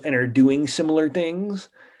goals and are doing similar things,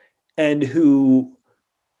 and who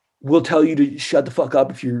will tell you to shut the fuck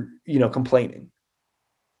up if you're, complaining.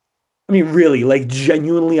 I mean, really, like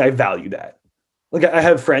genuinely, I value that. Like, I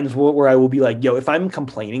have friends where I will be like, yo, if I'm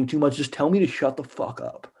complaining too much, just tell me to shut the fuck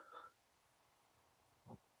up.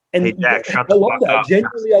 And hey Jack, shut I the love fuck that. up.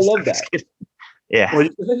 Genuinely, I love that. Yeah.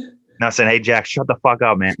 No, saying, hey Jack, shut the fuck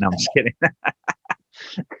up, man. No, I'm just kidding.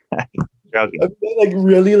 Joking. Like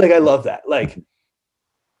really, like I love that. Like,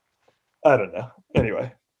 I don't know.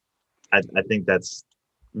 Anyway, I think that's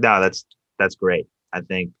great. I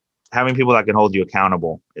think having people that can hold you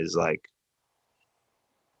accountable is like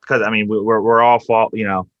because I mean we're all fault,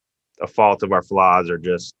 a fault of our flaws or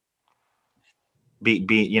just be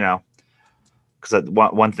because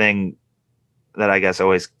one thing that I guess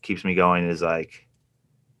always keeps me going is like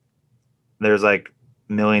there's like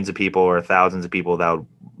millions of people or thousands of people that would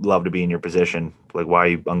love to be in your position. Like, why are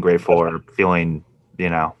you ungrateful or feeling,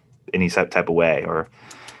 any type of way or,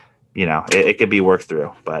 it could be worked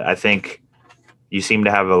through. But I think you seem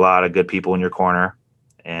to have a lot of good people in your corner.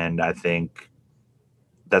 And I think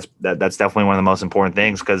that's definitely one of the most important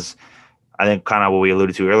things because I think kind of what we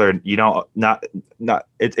alluded to earlier,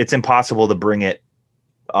 it's impossible to bring it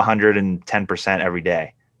 110% every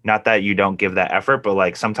day. Not that you don't give that effort, but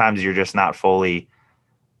like sometimes you're just not fully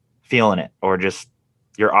feeling it or just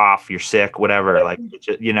you're off, you're sick, whatever. Like,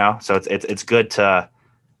 so it's good to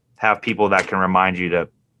have people that can remind you to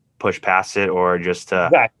push past it or just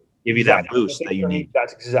to give you that boost that you need.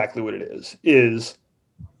 That's exactly what it is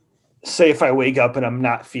say if I wake up and I'm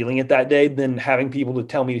not feeling it that day, then having people to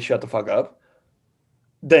tell me to shut the fuck up,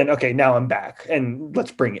 then okay, now I'm back and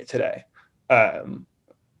let's bring it today.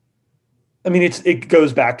 I mean, it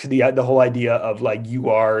goes back to the whole idea of like you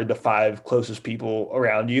are the five closest people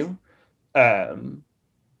around you. Um,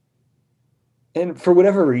 and for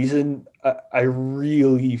whatever reason, I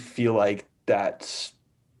really feel like that's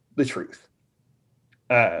the truth.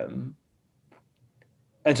 Um,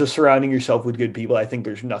 and so surrounding yourself with good people, I think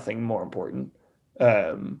there's nothing more important.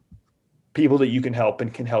 Um, People that you can help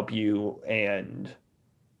and can help you, and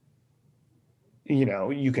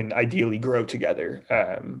you can ideally grow together,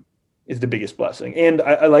 is the biggest blessing. And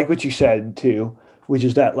I like what you said too, which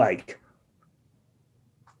is that like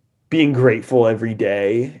being grateful every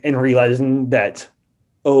day and realizing that,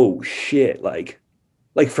 oh shit, like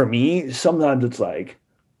for me, sometimes it's like,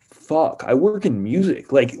 fuck, I work in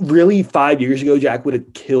music. Like really 5 years ago, Jack would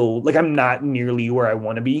have killed. Like I'm not nearly where I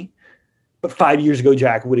want to be, but 5 years ago,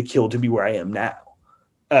 Jack would have killed to be where I am now,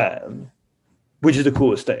 um, which is the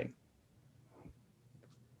coolest thing.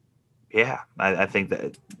 Yeah, I think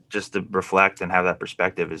that just to reflect and have that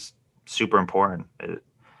perspective is super important.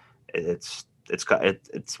 It's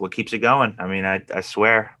what keeps it going. I mean, I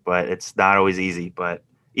swear, but it's not always easy, but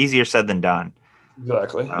easier said than done.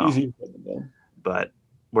 Exactly. So, Easy but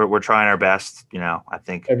we're trying our best. I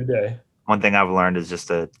think every day. one thing I've learned is just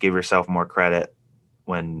to give yourself more credit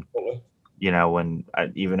when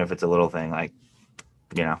even if it's a little thing, like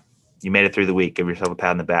you know you made it through the week, give yourself a pat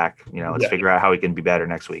on the back. Let's figure out how we can be better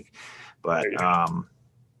next week. But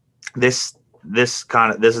this is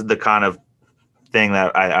the kind of thing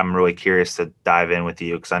that I'm really curious to dive in with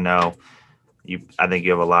you, because I know I think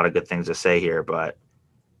you have a lot of good things to say here, but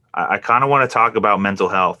I kind of want to talk about mental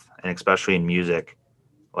health, and especially in music.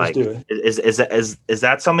 Let's Like, do it. is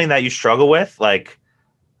that something that you struggle with? Like,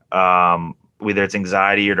 whether it's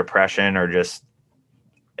anxiety or depression, or just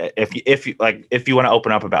if you want to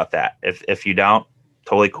open up about that. If you don't,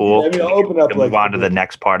 totally Yeah, cool. I mean, I'll We open up can move like on to the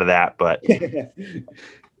next part of that. But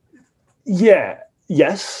yeah,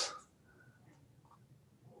 yes.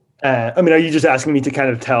 I mean, are you just asking me to kind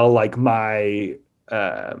of tell like my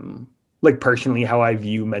like personally how I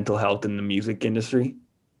view mental health in the music industry?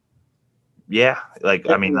 yeah, like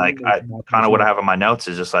I mean, like I kind of what I have on my notes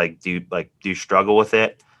is just like, do you struggle with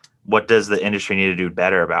it? What does the industry need to do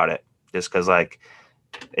better about it? Just because like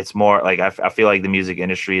it's more like I feel like the music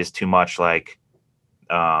industry is too much like,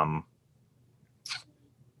 um,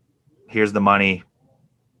 here's the money,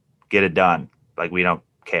 get it done. Like we don't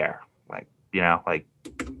care. Like like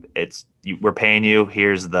we're paying you.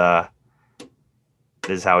 This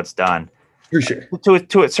is how it's done. For sure.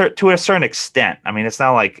 To a certain extent. I mean, it's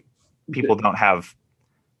not like people don't have,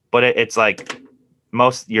 but it's like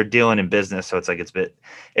most you're dealing in business, so it's like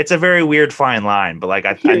it's a very weird fine line. But like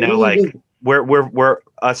I know like we're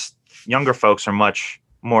us younger folks are much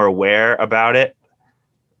more aware about it.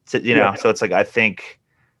 So it's like I think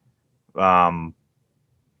um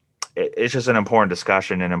it's just an important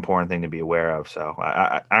discussion, an important thing to be aware of. So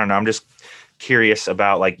I don't know. I'm just curious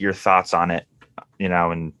about like your thoughts on it,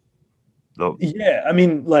 and the Yeah, I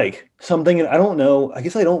mean, like something, and I don't know. I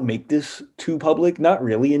guess I don't make this too public, not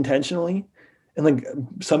really intentionally. And like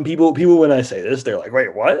some people, when I say this, they're like,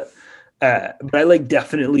 "Wait, what?" But I like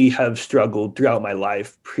definitely have struggled throughout my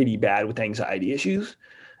life pretty bad with anxiety issues.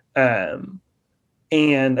 Um,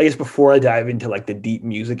 and I guess before I dive into like the deep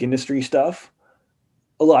music industry stuff,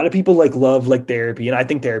 a lot of people like love like therapy, and I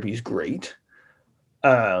think therapy is great.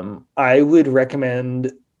 I would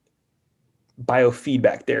recommend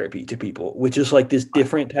biofeedback therapy to people, which is like this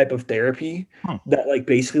different type of therapy hmm, that like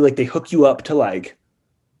basically like they hook you up to like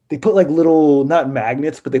they put like little not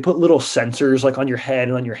magnets, but they put little sensors like on your head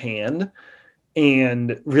and on your hand.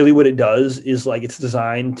 And really what it does is like it's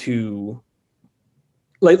designed to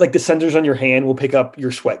like the sensors on your hand will pick up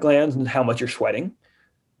your sweat glands and how much you're sweating.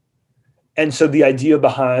 And so the idea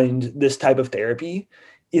behind this type of therapy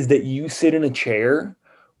is that you sit in a chair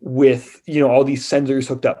with, all these sensors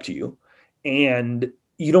hooked up to you, and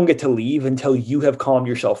you don't get to leave until you have calmed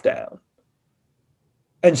yourself down.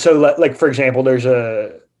 And so like for example,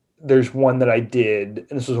 there's one that I did,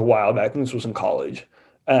 and this was a while back, and this was in college.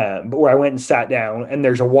 But where I went and sat down, and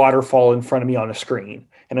there's a waterfall in front of me on a screen,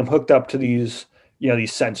 and I'm hooked up to these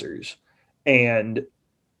sensors, and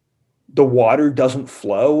the water doesn't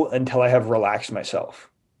flow until I have relaxed myself.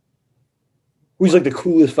 Which is like the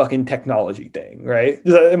coolest fucking technology thing, right?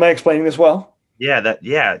 Am I explaining this well?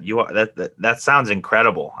 you are that sounds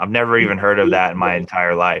incredible. I've never even heard of that in my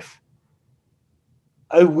entire life.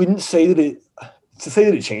 I wouldn't say that to say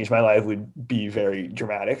that it changed my life would be very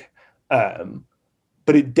dramatic. Um,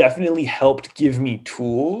 but it definitely helped give me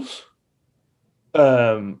tools.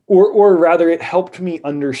 Or rather it helped me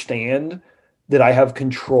understand that I have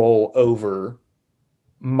control over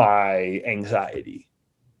my anxiety.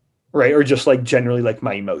 right? Or just like generally like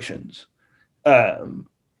my emotions. And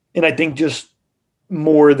I think just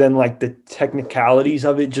more than like the technicalities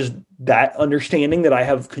of it, just that understanding that I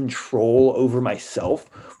have control over myself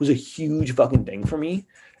was a huge fucking thing for me.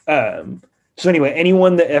 So anyway,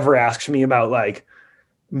 anyone that ever asks me about like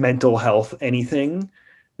mental health, anything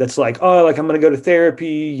that's like, oh, like I'm gonna go to therapy,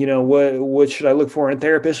 you know, what should I look for in a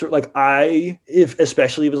therapist? Or like if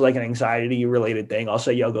especially if it's like an anxiety related thing, I'll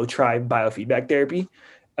say, yo, go try biofeedback therapy.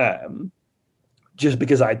 Um, just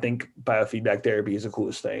because I think biofeedback therapy is the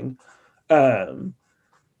coolest thing. Um,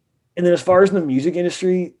 and then as far as the music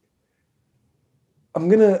industry, I'm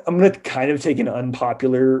gonna kind of take an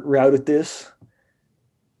unpopular route at this.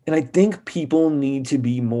 And I think people need to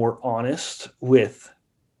be more honest with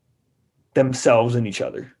themselves and each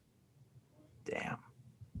other. Damn,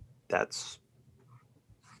 that's.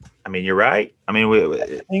 I mean, you're right. I mean,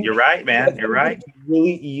 you're right, I man. You're think right. it's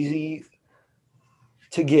really easy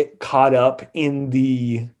to get caught up in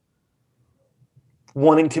the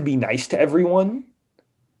wanting to be nice to everyone.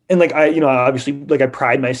 And like obviously like I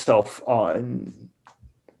pride myself on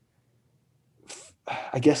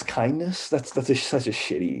I guess kindness. That's such a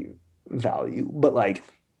shitty value, but like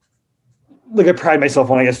I pride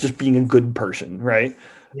myself on I guess just being a good person, right?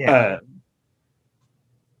 Yeah. Uh,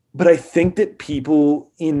 but I think that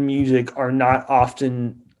people in music are not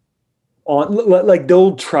often on like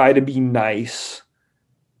they'll try to be nice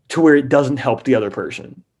to where it doesn't help the other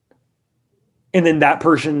person. And then that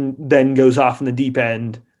person then goes off in the deep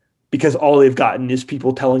end because all they've gotten is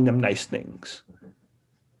people telling them nice things.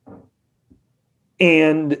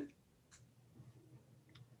 And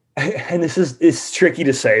this is it's tricky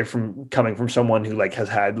to say from coming from someone who like has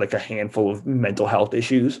had like a handful of mental health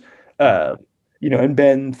issues, uh, and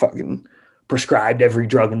been fucking prescribed every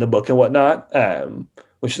drug in the book and whatnot.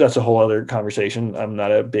 Which that's a whole other conversation. I'm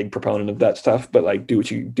not a big proponent of that stuff, but like do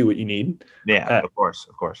what you need. Yeah. Uh, Of course.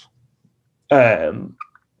 Of course.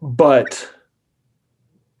 but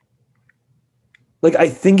like I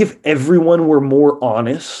think if everyone were more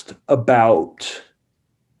honest about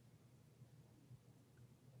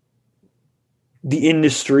the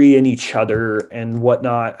industry and each other and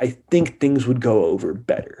whatnot, I think things would go over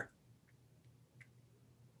better.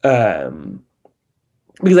 Um,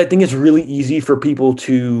 because I think it's really easy for people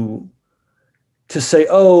to say,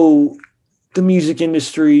 "Oh, the music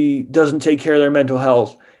industry doesn't take care of their mental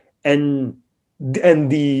health," and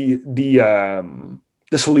the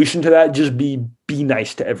solution to that just be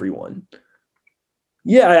nice to everyone.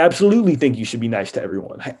 Yeah, I absolutely think you should be nice to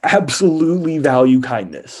everyone. I absolutely value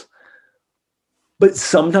kindness. But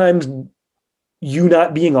sometimes you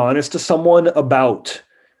not being honest to someone about,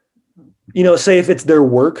 say if it's their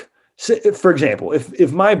work, say, for example,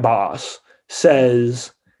 if my boss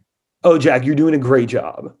says, "Oh, Jack, you're doing a great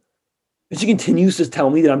job," and she continues to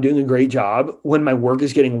tell me that I'm doing a great job when my work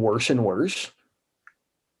is getting worse and worse,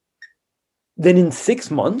 then in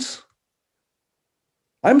 6 months,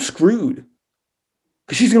 I'm screwed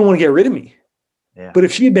because she's going to want to get rid of me. Yeah. But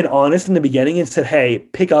if she had been honest in the beginning and said, "Hey,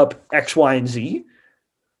 pick up X, Y, and Z,"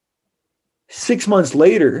 6 months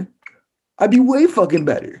later, I'd be way fucking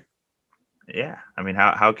better. Yeah. I mean,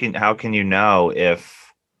 how can you know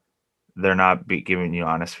if they're not giving you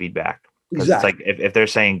honest feedback? Because it's like Exactly. if they're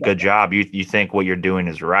saying good job, you think what you're doing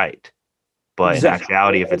is right. But in Exactly.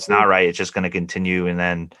 actuality, if it's not right, it's just going to continue, and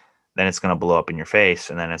then it's going to blow up in your face,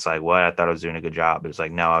 and then it's like, what? I thought I was doing a good job. It's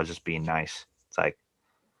like, no, I was just being nice. It's like,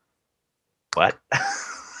 what?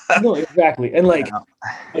 No, exactly. And like, Yeah.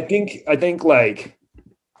 I think like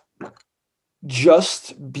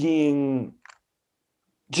just being,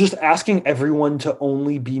 just asking everyone to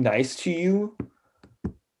only be nice to you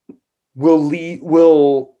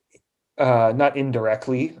will not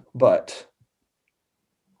indirectly, but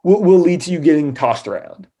will lead to you getting tossed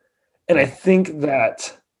around. And I Yeah. think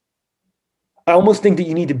that I almost think that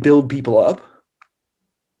you need to build people up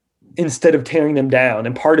instead of tearing them down.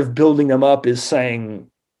 And part of building them up is saying,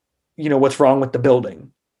 what's wrong with the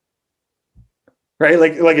building, right?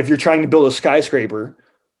 Like if you're trying to build a skyscraper,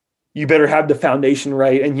 you better have the foundation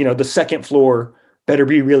right, and the second floor better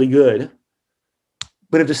be really good.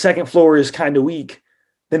 But if the second floor is kind of weak,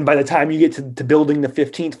 then by the time you get to building the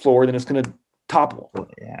 15th floor, then it's going to topple.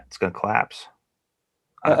 Yeah, it's going to collapse.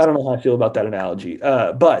 I don't know how I feel about that analogy,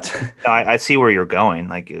 but No, I see where you're going.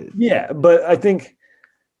 Like, yeah, but I think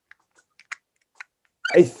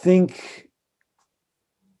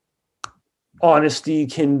honesty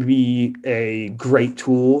can be a great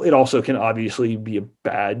tool. It also can obviously be a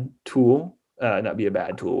bad tool. Not be a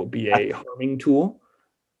bad tool, be a harming tool.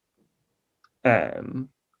 Um,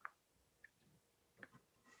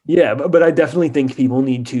 Yeah, but I definitely think people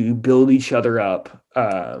need to build each other up,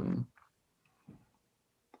 and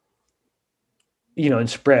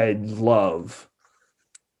spread love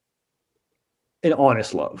and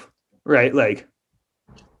honest love, right? Like,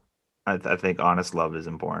 I think honest love is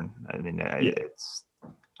important. I mean, yeah, it's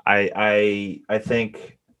I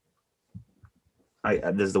think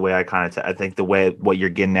this is the way I kind of I think the way what you're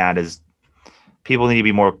getting at is people need to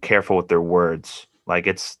be more careful with their words. Like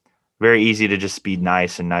it's very easy to just be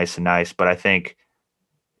nice and nice and nice, but I think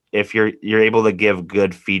if you're able to give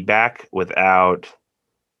good feedback without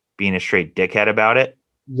being a straight dickhead about it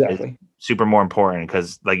is exactly. super more important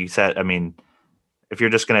because like you said, I mean, if you're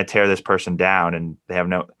just going to tear this person down and they have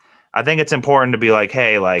no, I think it's important to be like,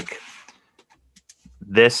 hey, like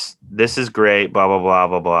this is great, blah blah blah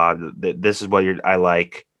blah blah. This is what I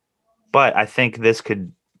like, but I think this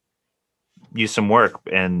could use some work,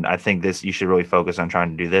 and I think this you should really focus on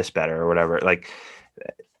trying to do this better or whatever. Like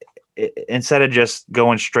instead of just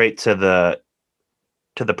going straight to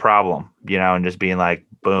the problem, and just being like,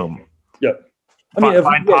 boom, Yep. I mean, if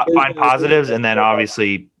find positives, and then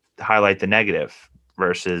obviously highlight the negative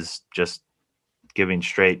versus just giving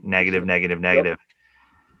straight negative, negative, negative.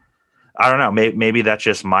 I don't know. Maybe that's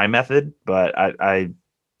just my method, but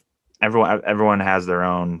everyone has their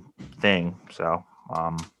own thing. So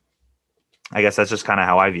I guess that's just kind of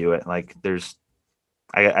how I view it. Like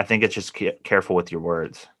I think it's just careful with your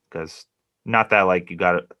words because not that like you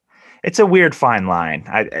got to. It's a weird fine line.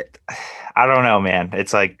 I don't know, man.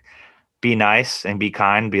 It's like be nice and be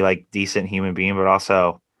kind, be like decent human being, but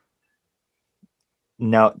also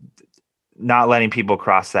no, not letting people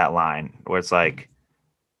cross that line where it's like,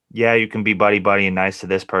 yeah, you can be buddy buddy and nice to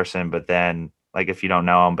this person, but then like if you don't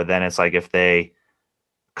know them, but then it's like if they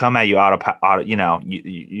come at you out of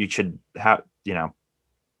you should have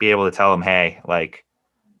be able to tell them, hey, like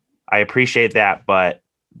I appreciate that, but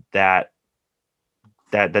that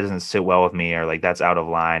doesn't sit well with me, or like that's out of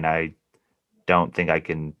line. I don't think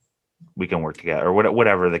we can work together, or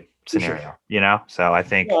whatever the For sure. scenario. So I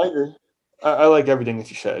think No, I agree. I like everything that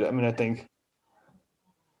you said. I mean, I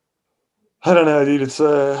don't know, dude. the It's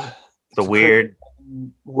a crazy weird.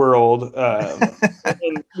 world.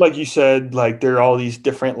 And like you said, like there are all these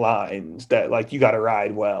different lines that like you got to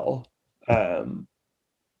ride well. Um,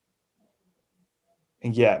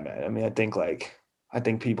 and yeah, man. I mean, I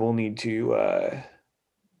think people need to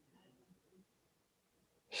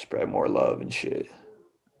spread more love and shit.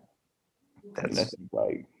 I mean, I That's think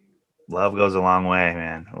like love goes a long way,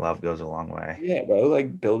 man. Love goes a long way. yeah, bro.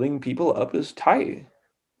 Like building people up is tight.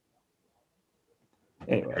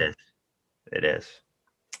 It Anyway, is. It is.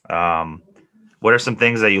 Um, what are some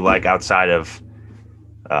things that you like outside of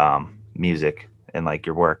music and like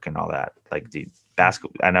your work and all that? Like,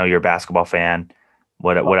 basketball. I know you're a basketball fan.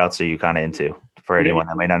 What else are you kind of into? For you know, anyone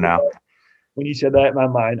that may not know, when you said that in my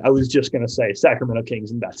mind, I was just gonna say Sacramento Kings,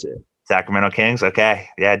 and that's it. Sacramento Kings. Okay,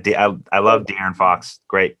 yeah, I love De'Aaron Fox.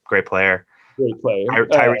 Great player. Great player.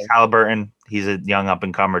 Tyrese Halliburton. He's a young up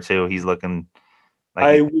and comer too. He's looking like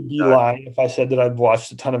I would be lying if I said that I've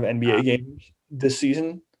watched a ton of NBA games this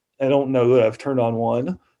season. I don't know that I've turned on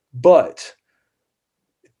one, but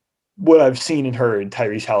what I've seen and heard,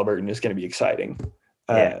 Tyrese Halliburton is going to be exciting.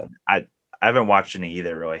 Yeah, I haven't watched any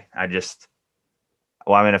either really. I'm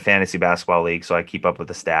in a fantasy basketball league, so I keep up with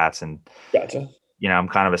the stats, and Gotcha. I'm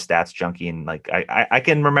kind of a stats junkie, and like I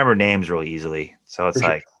can remember names really easily. So it's For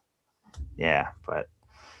sure. like, yeah, but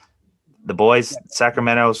the boys,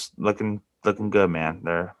 Sacramento's looking good, man.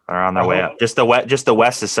 They're on their way up. Just the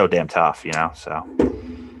West is so damn tough. So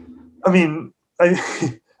I mean, I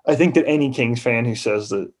think that any Kings fan who says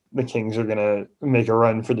that the Kings are going to make a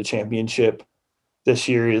run for the championship this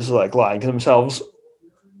year is like lying to themselves.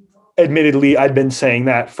 Admittedly, I've been saying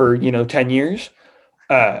that for 10 years,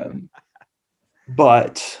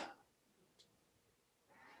 but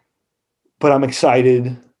I'm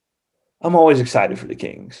excited. I'm always excited for the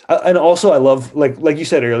Kings, and also I love like you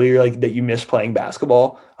said earlier, like that you miss playing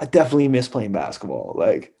basketball. I definitely miss playing basketball.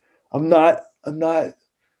 Like I'm not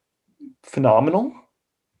phenomenal,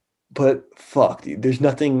 but fuck, dude, there's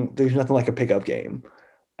nothing like a pickup game.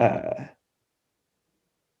 Uh,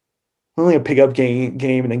 only a pickup game,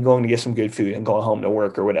 and then going to get some good food and going home to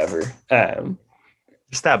work or whatever.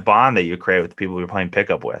 just that bond that you create with the people you're playing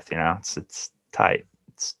pickup with, it's tight.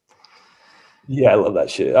 Yeah, I love that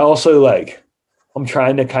shit. I also I'm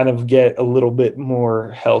trying to kind of get a little bit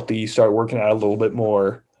more healthy, start working out a little bit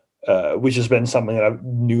more, which has been something that I've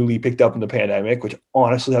newly picked up in the pandemic, which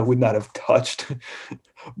honestly I would not have touched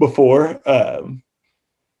before.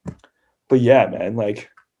 But yeah, man, like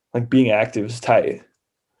being active is tight.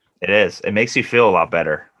 It is. It makes you feel a lot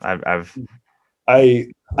better. I've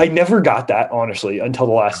I never got that honestly until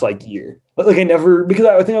the last like year. Like I never because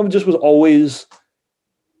I think I just was always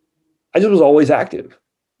active.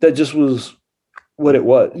 That just was what it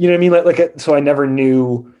was. You know what I mean? So I never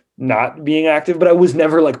knew not being active, but I was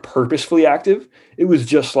never like purposefully active. It was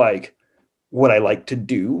just like what I like to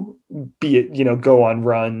do, be it, go on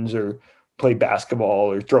runs or play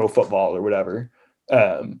basketball or throw a football or whatever.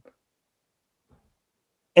 Um,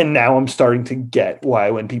 and now I'm starting to get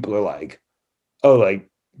why when people are like, oh, like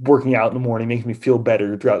working out in the morning makes me feel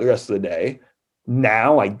better throughout the rest of the day.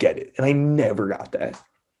 Now I get it. And I never got that.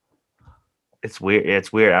 It's weird.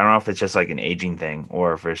 It's weird. I don't know if it's just like an aging thing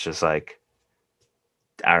or if it's just like,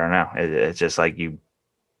 I don't know. It's just like you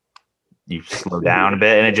slow down a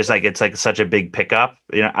bit, and it's like such a big pickup.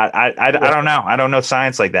 I don't know. I don't know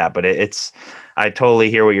science like that, but it's I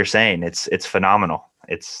totally hear what you're saying. It's phenomenal.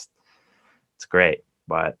 It's great.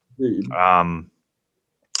 But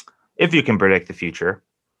if you can predict the future,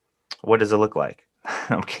 what does it look like?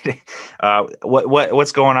 I'm kidding.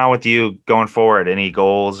 What's going on with you going forward? Any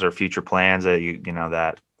goals or future plans that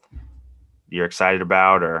that you're excited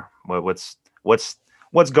about, or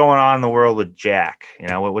what's going on in the world with Jack?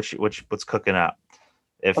 What's cooking up?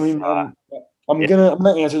 If I mean, I'm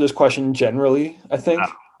gonna answer this question generally. I think.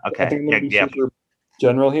 Okay. I think I'm gonna be super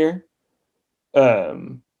general here.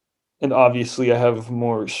 And obviously I have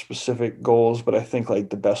more specific goals, but I think like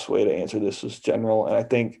the best way to answer this is general. And I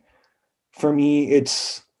think for me,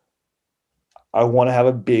 I want to have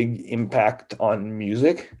a big impact on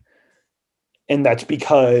music. And that's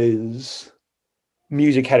because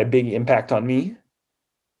music had a big impact on me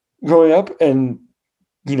growing up and,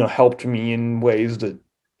 helped me in ways that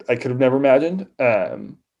I could have never imagined.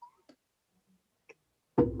 And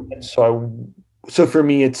so for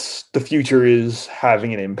me, it's the future is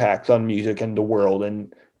having an impact on music and the world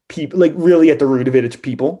and people. Like really, at the root of it, it's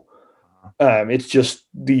people. It's just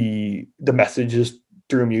the messages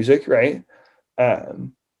through music, right?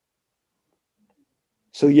 So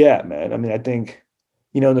yeah, man. I mean, I think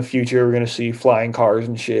in the future we're gonna see flying cars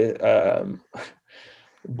and shit.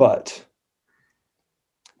 But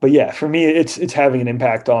yeah, for me, it's having an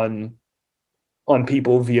impact on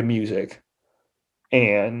people via music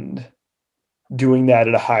and doing that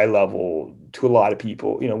at a high level to a lot of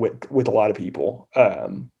people, with a lot of people.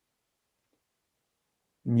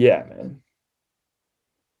 Yeah, man.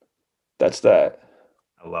 That's that.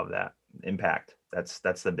 I love that impact. That's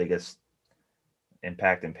the biggest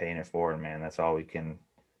impact and paying it forward, man. That's all we can.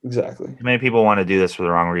 Exactly. Many people want to do this for the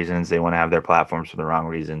wrong reasons. They want to have their platforms for the wrong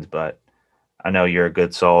reasons, but I know you're a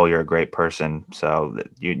good soul. You're a great person. So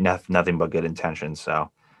you nothing but good intentions.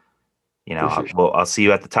 So, Sure. I'll see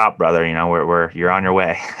you at the top, brother. Where you're on your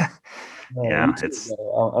way. It's.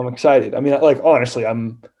 I'm excited. I mean, like honestly,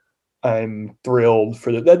 I'm thrilled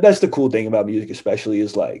for that's the cool thing about music, especially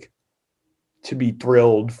is like to be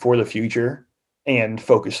thrilled for the future and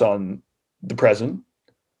focus on the present.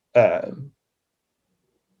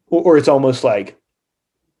 Or it's almost like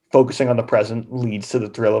focusing on the present leads to the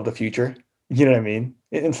thrill of the future. You know what I mean?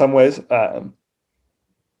 In some ways.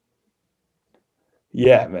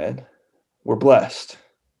 Yeah, man. We're blessed.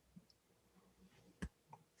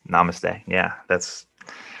 Namaste. Yeah, that's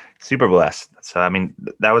super blessed. So, I mean,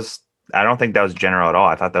 I don't think that was general at all.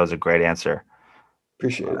 I thought that was a great answer.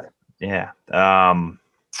 Appreciate it. Yeah.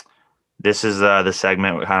 This is the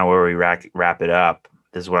segment kind of where we wrap it up.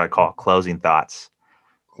 This is what I call closing thoughts.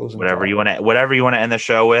 Whatever you want to end the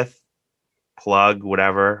show with, plug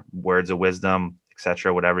whatever, words of wisdom,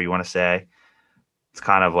 etc. Whatever you want to say. It's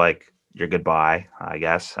kind of like your goodbye, I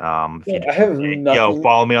guess. If you I have say, nothing. yo,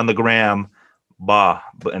 follow me on the gram,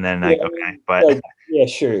 and then like, okay, but like, yeah,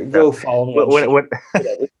 sure, go follow me.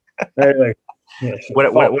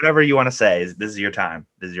 Whatever you want to say, this is your time.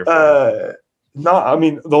 This is your no, I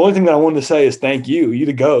mean the only thing that I wanted to say is thank you. You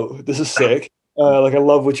to go. This is sick. Like I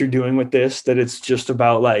love what you're doing with this. That it's just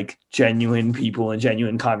about like genuine people and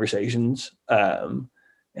genuine conversations. And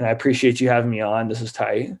I appreciate you having me on. This is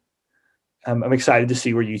tight. I'm excited to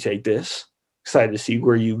see where you take this. Excited to see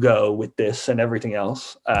where you go with this and everything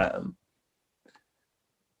else.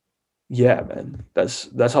 Yeah, man.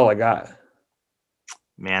 That's all I got.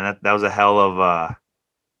 Man, that was a hell of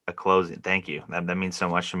a closing. Thank you. That means so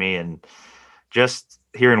much to me, and just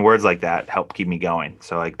hearing words like that help keep me going.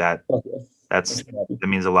 So like that, that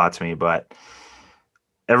means a lot to me. But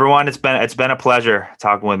everyone, it's been a pleasure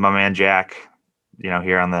talking with my man Jack.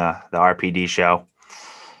 Here on the RPD show.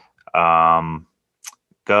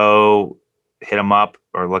 Go hit him up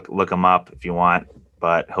or look him up if you want.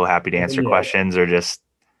 But he'll happy to answer questions or just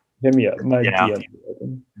hit me up. My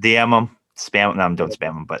DM him. spam. No, don't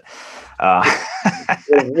spam them. But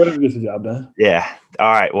whatever gets the job done. yeah.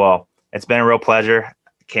 All right. Well, it's been a real pleasure.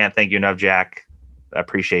 Can't thank you enough, Jack. I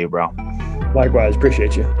appreciate you, bro. Likewise,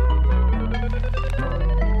 appreciate you.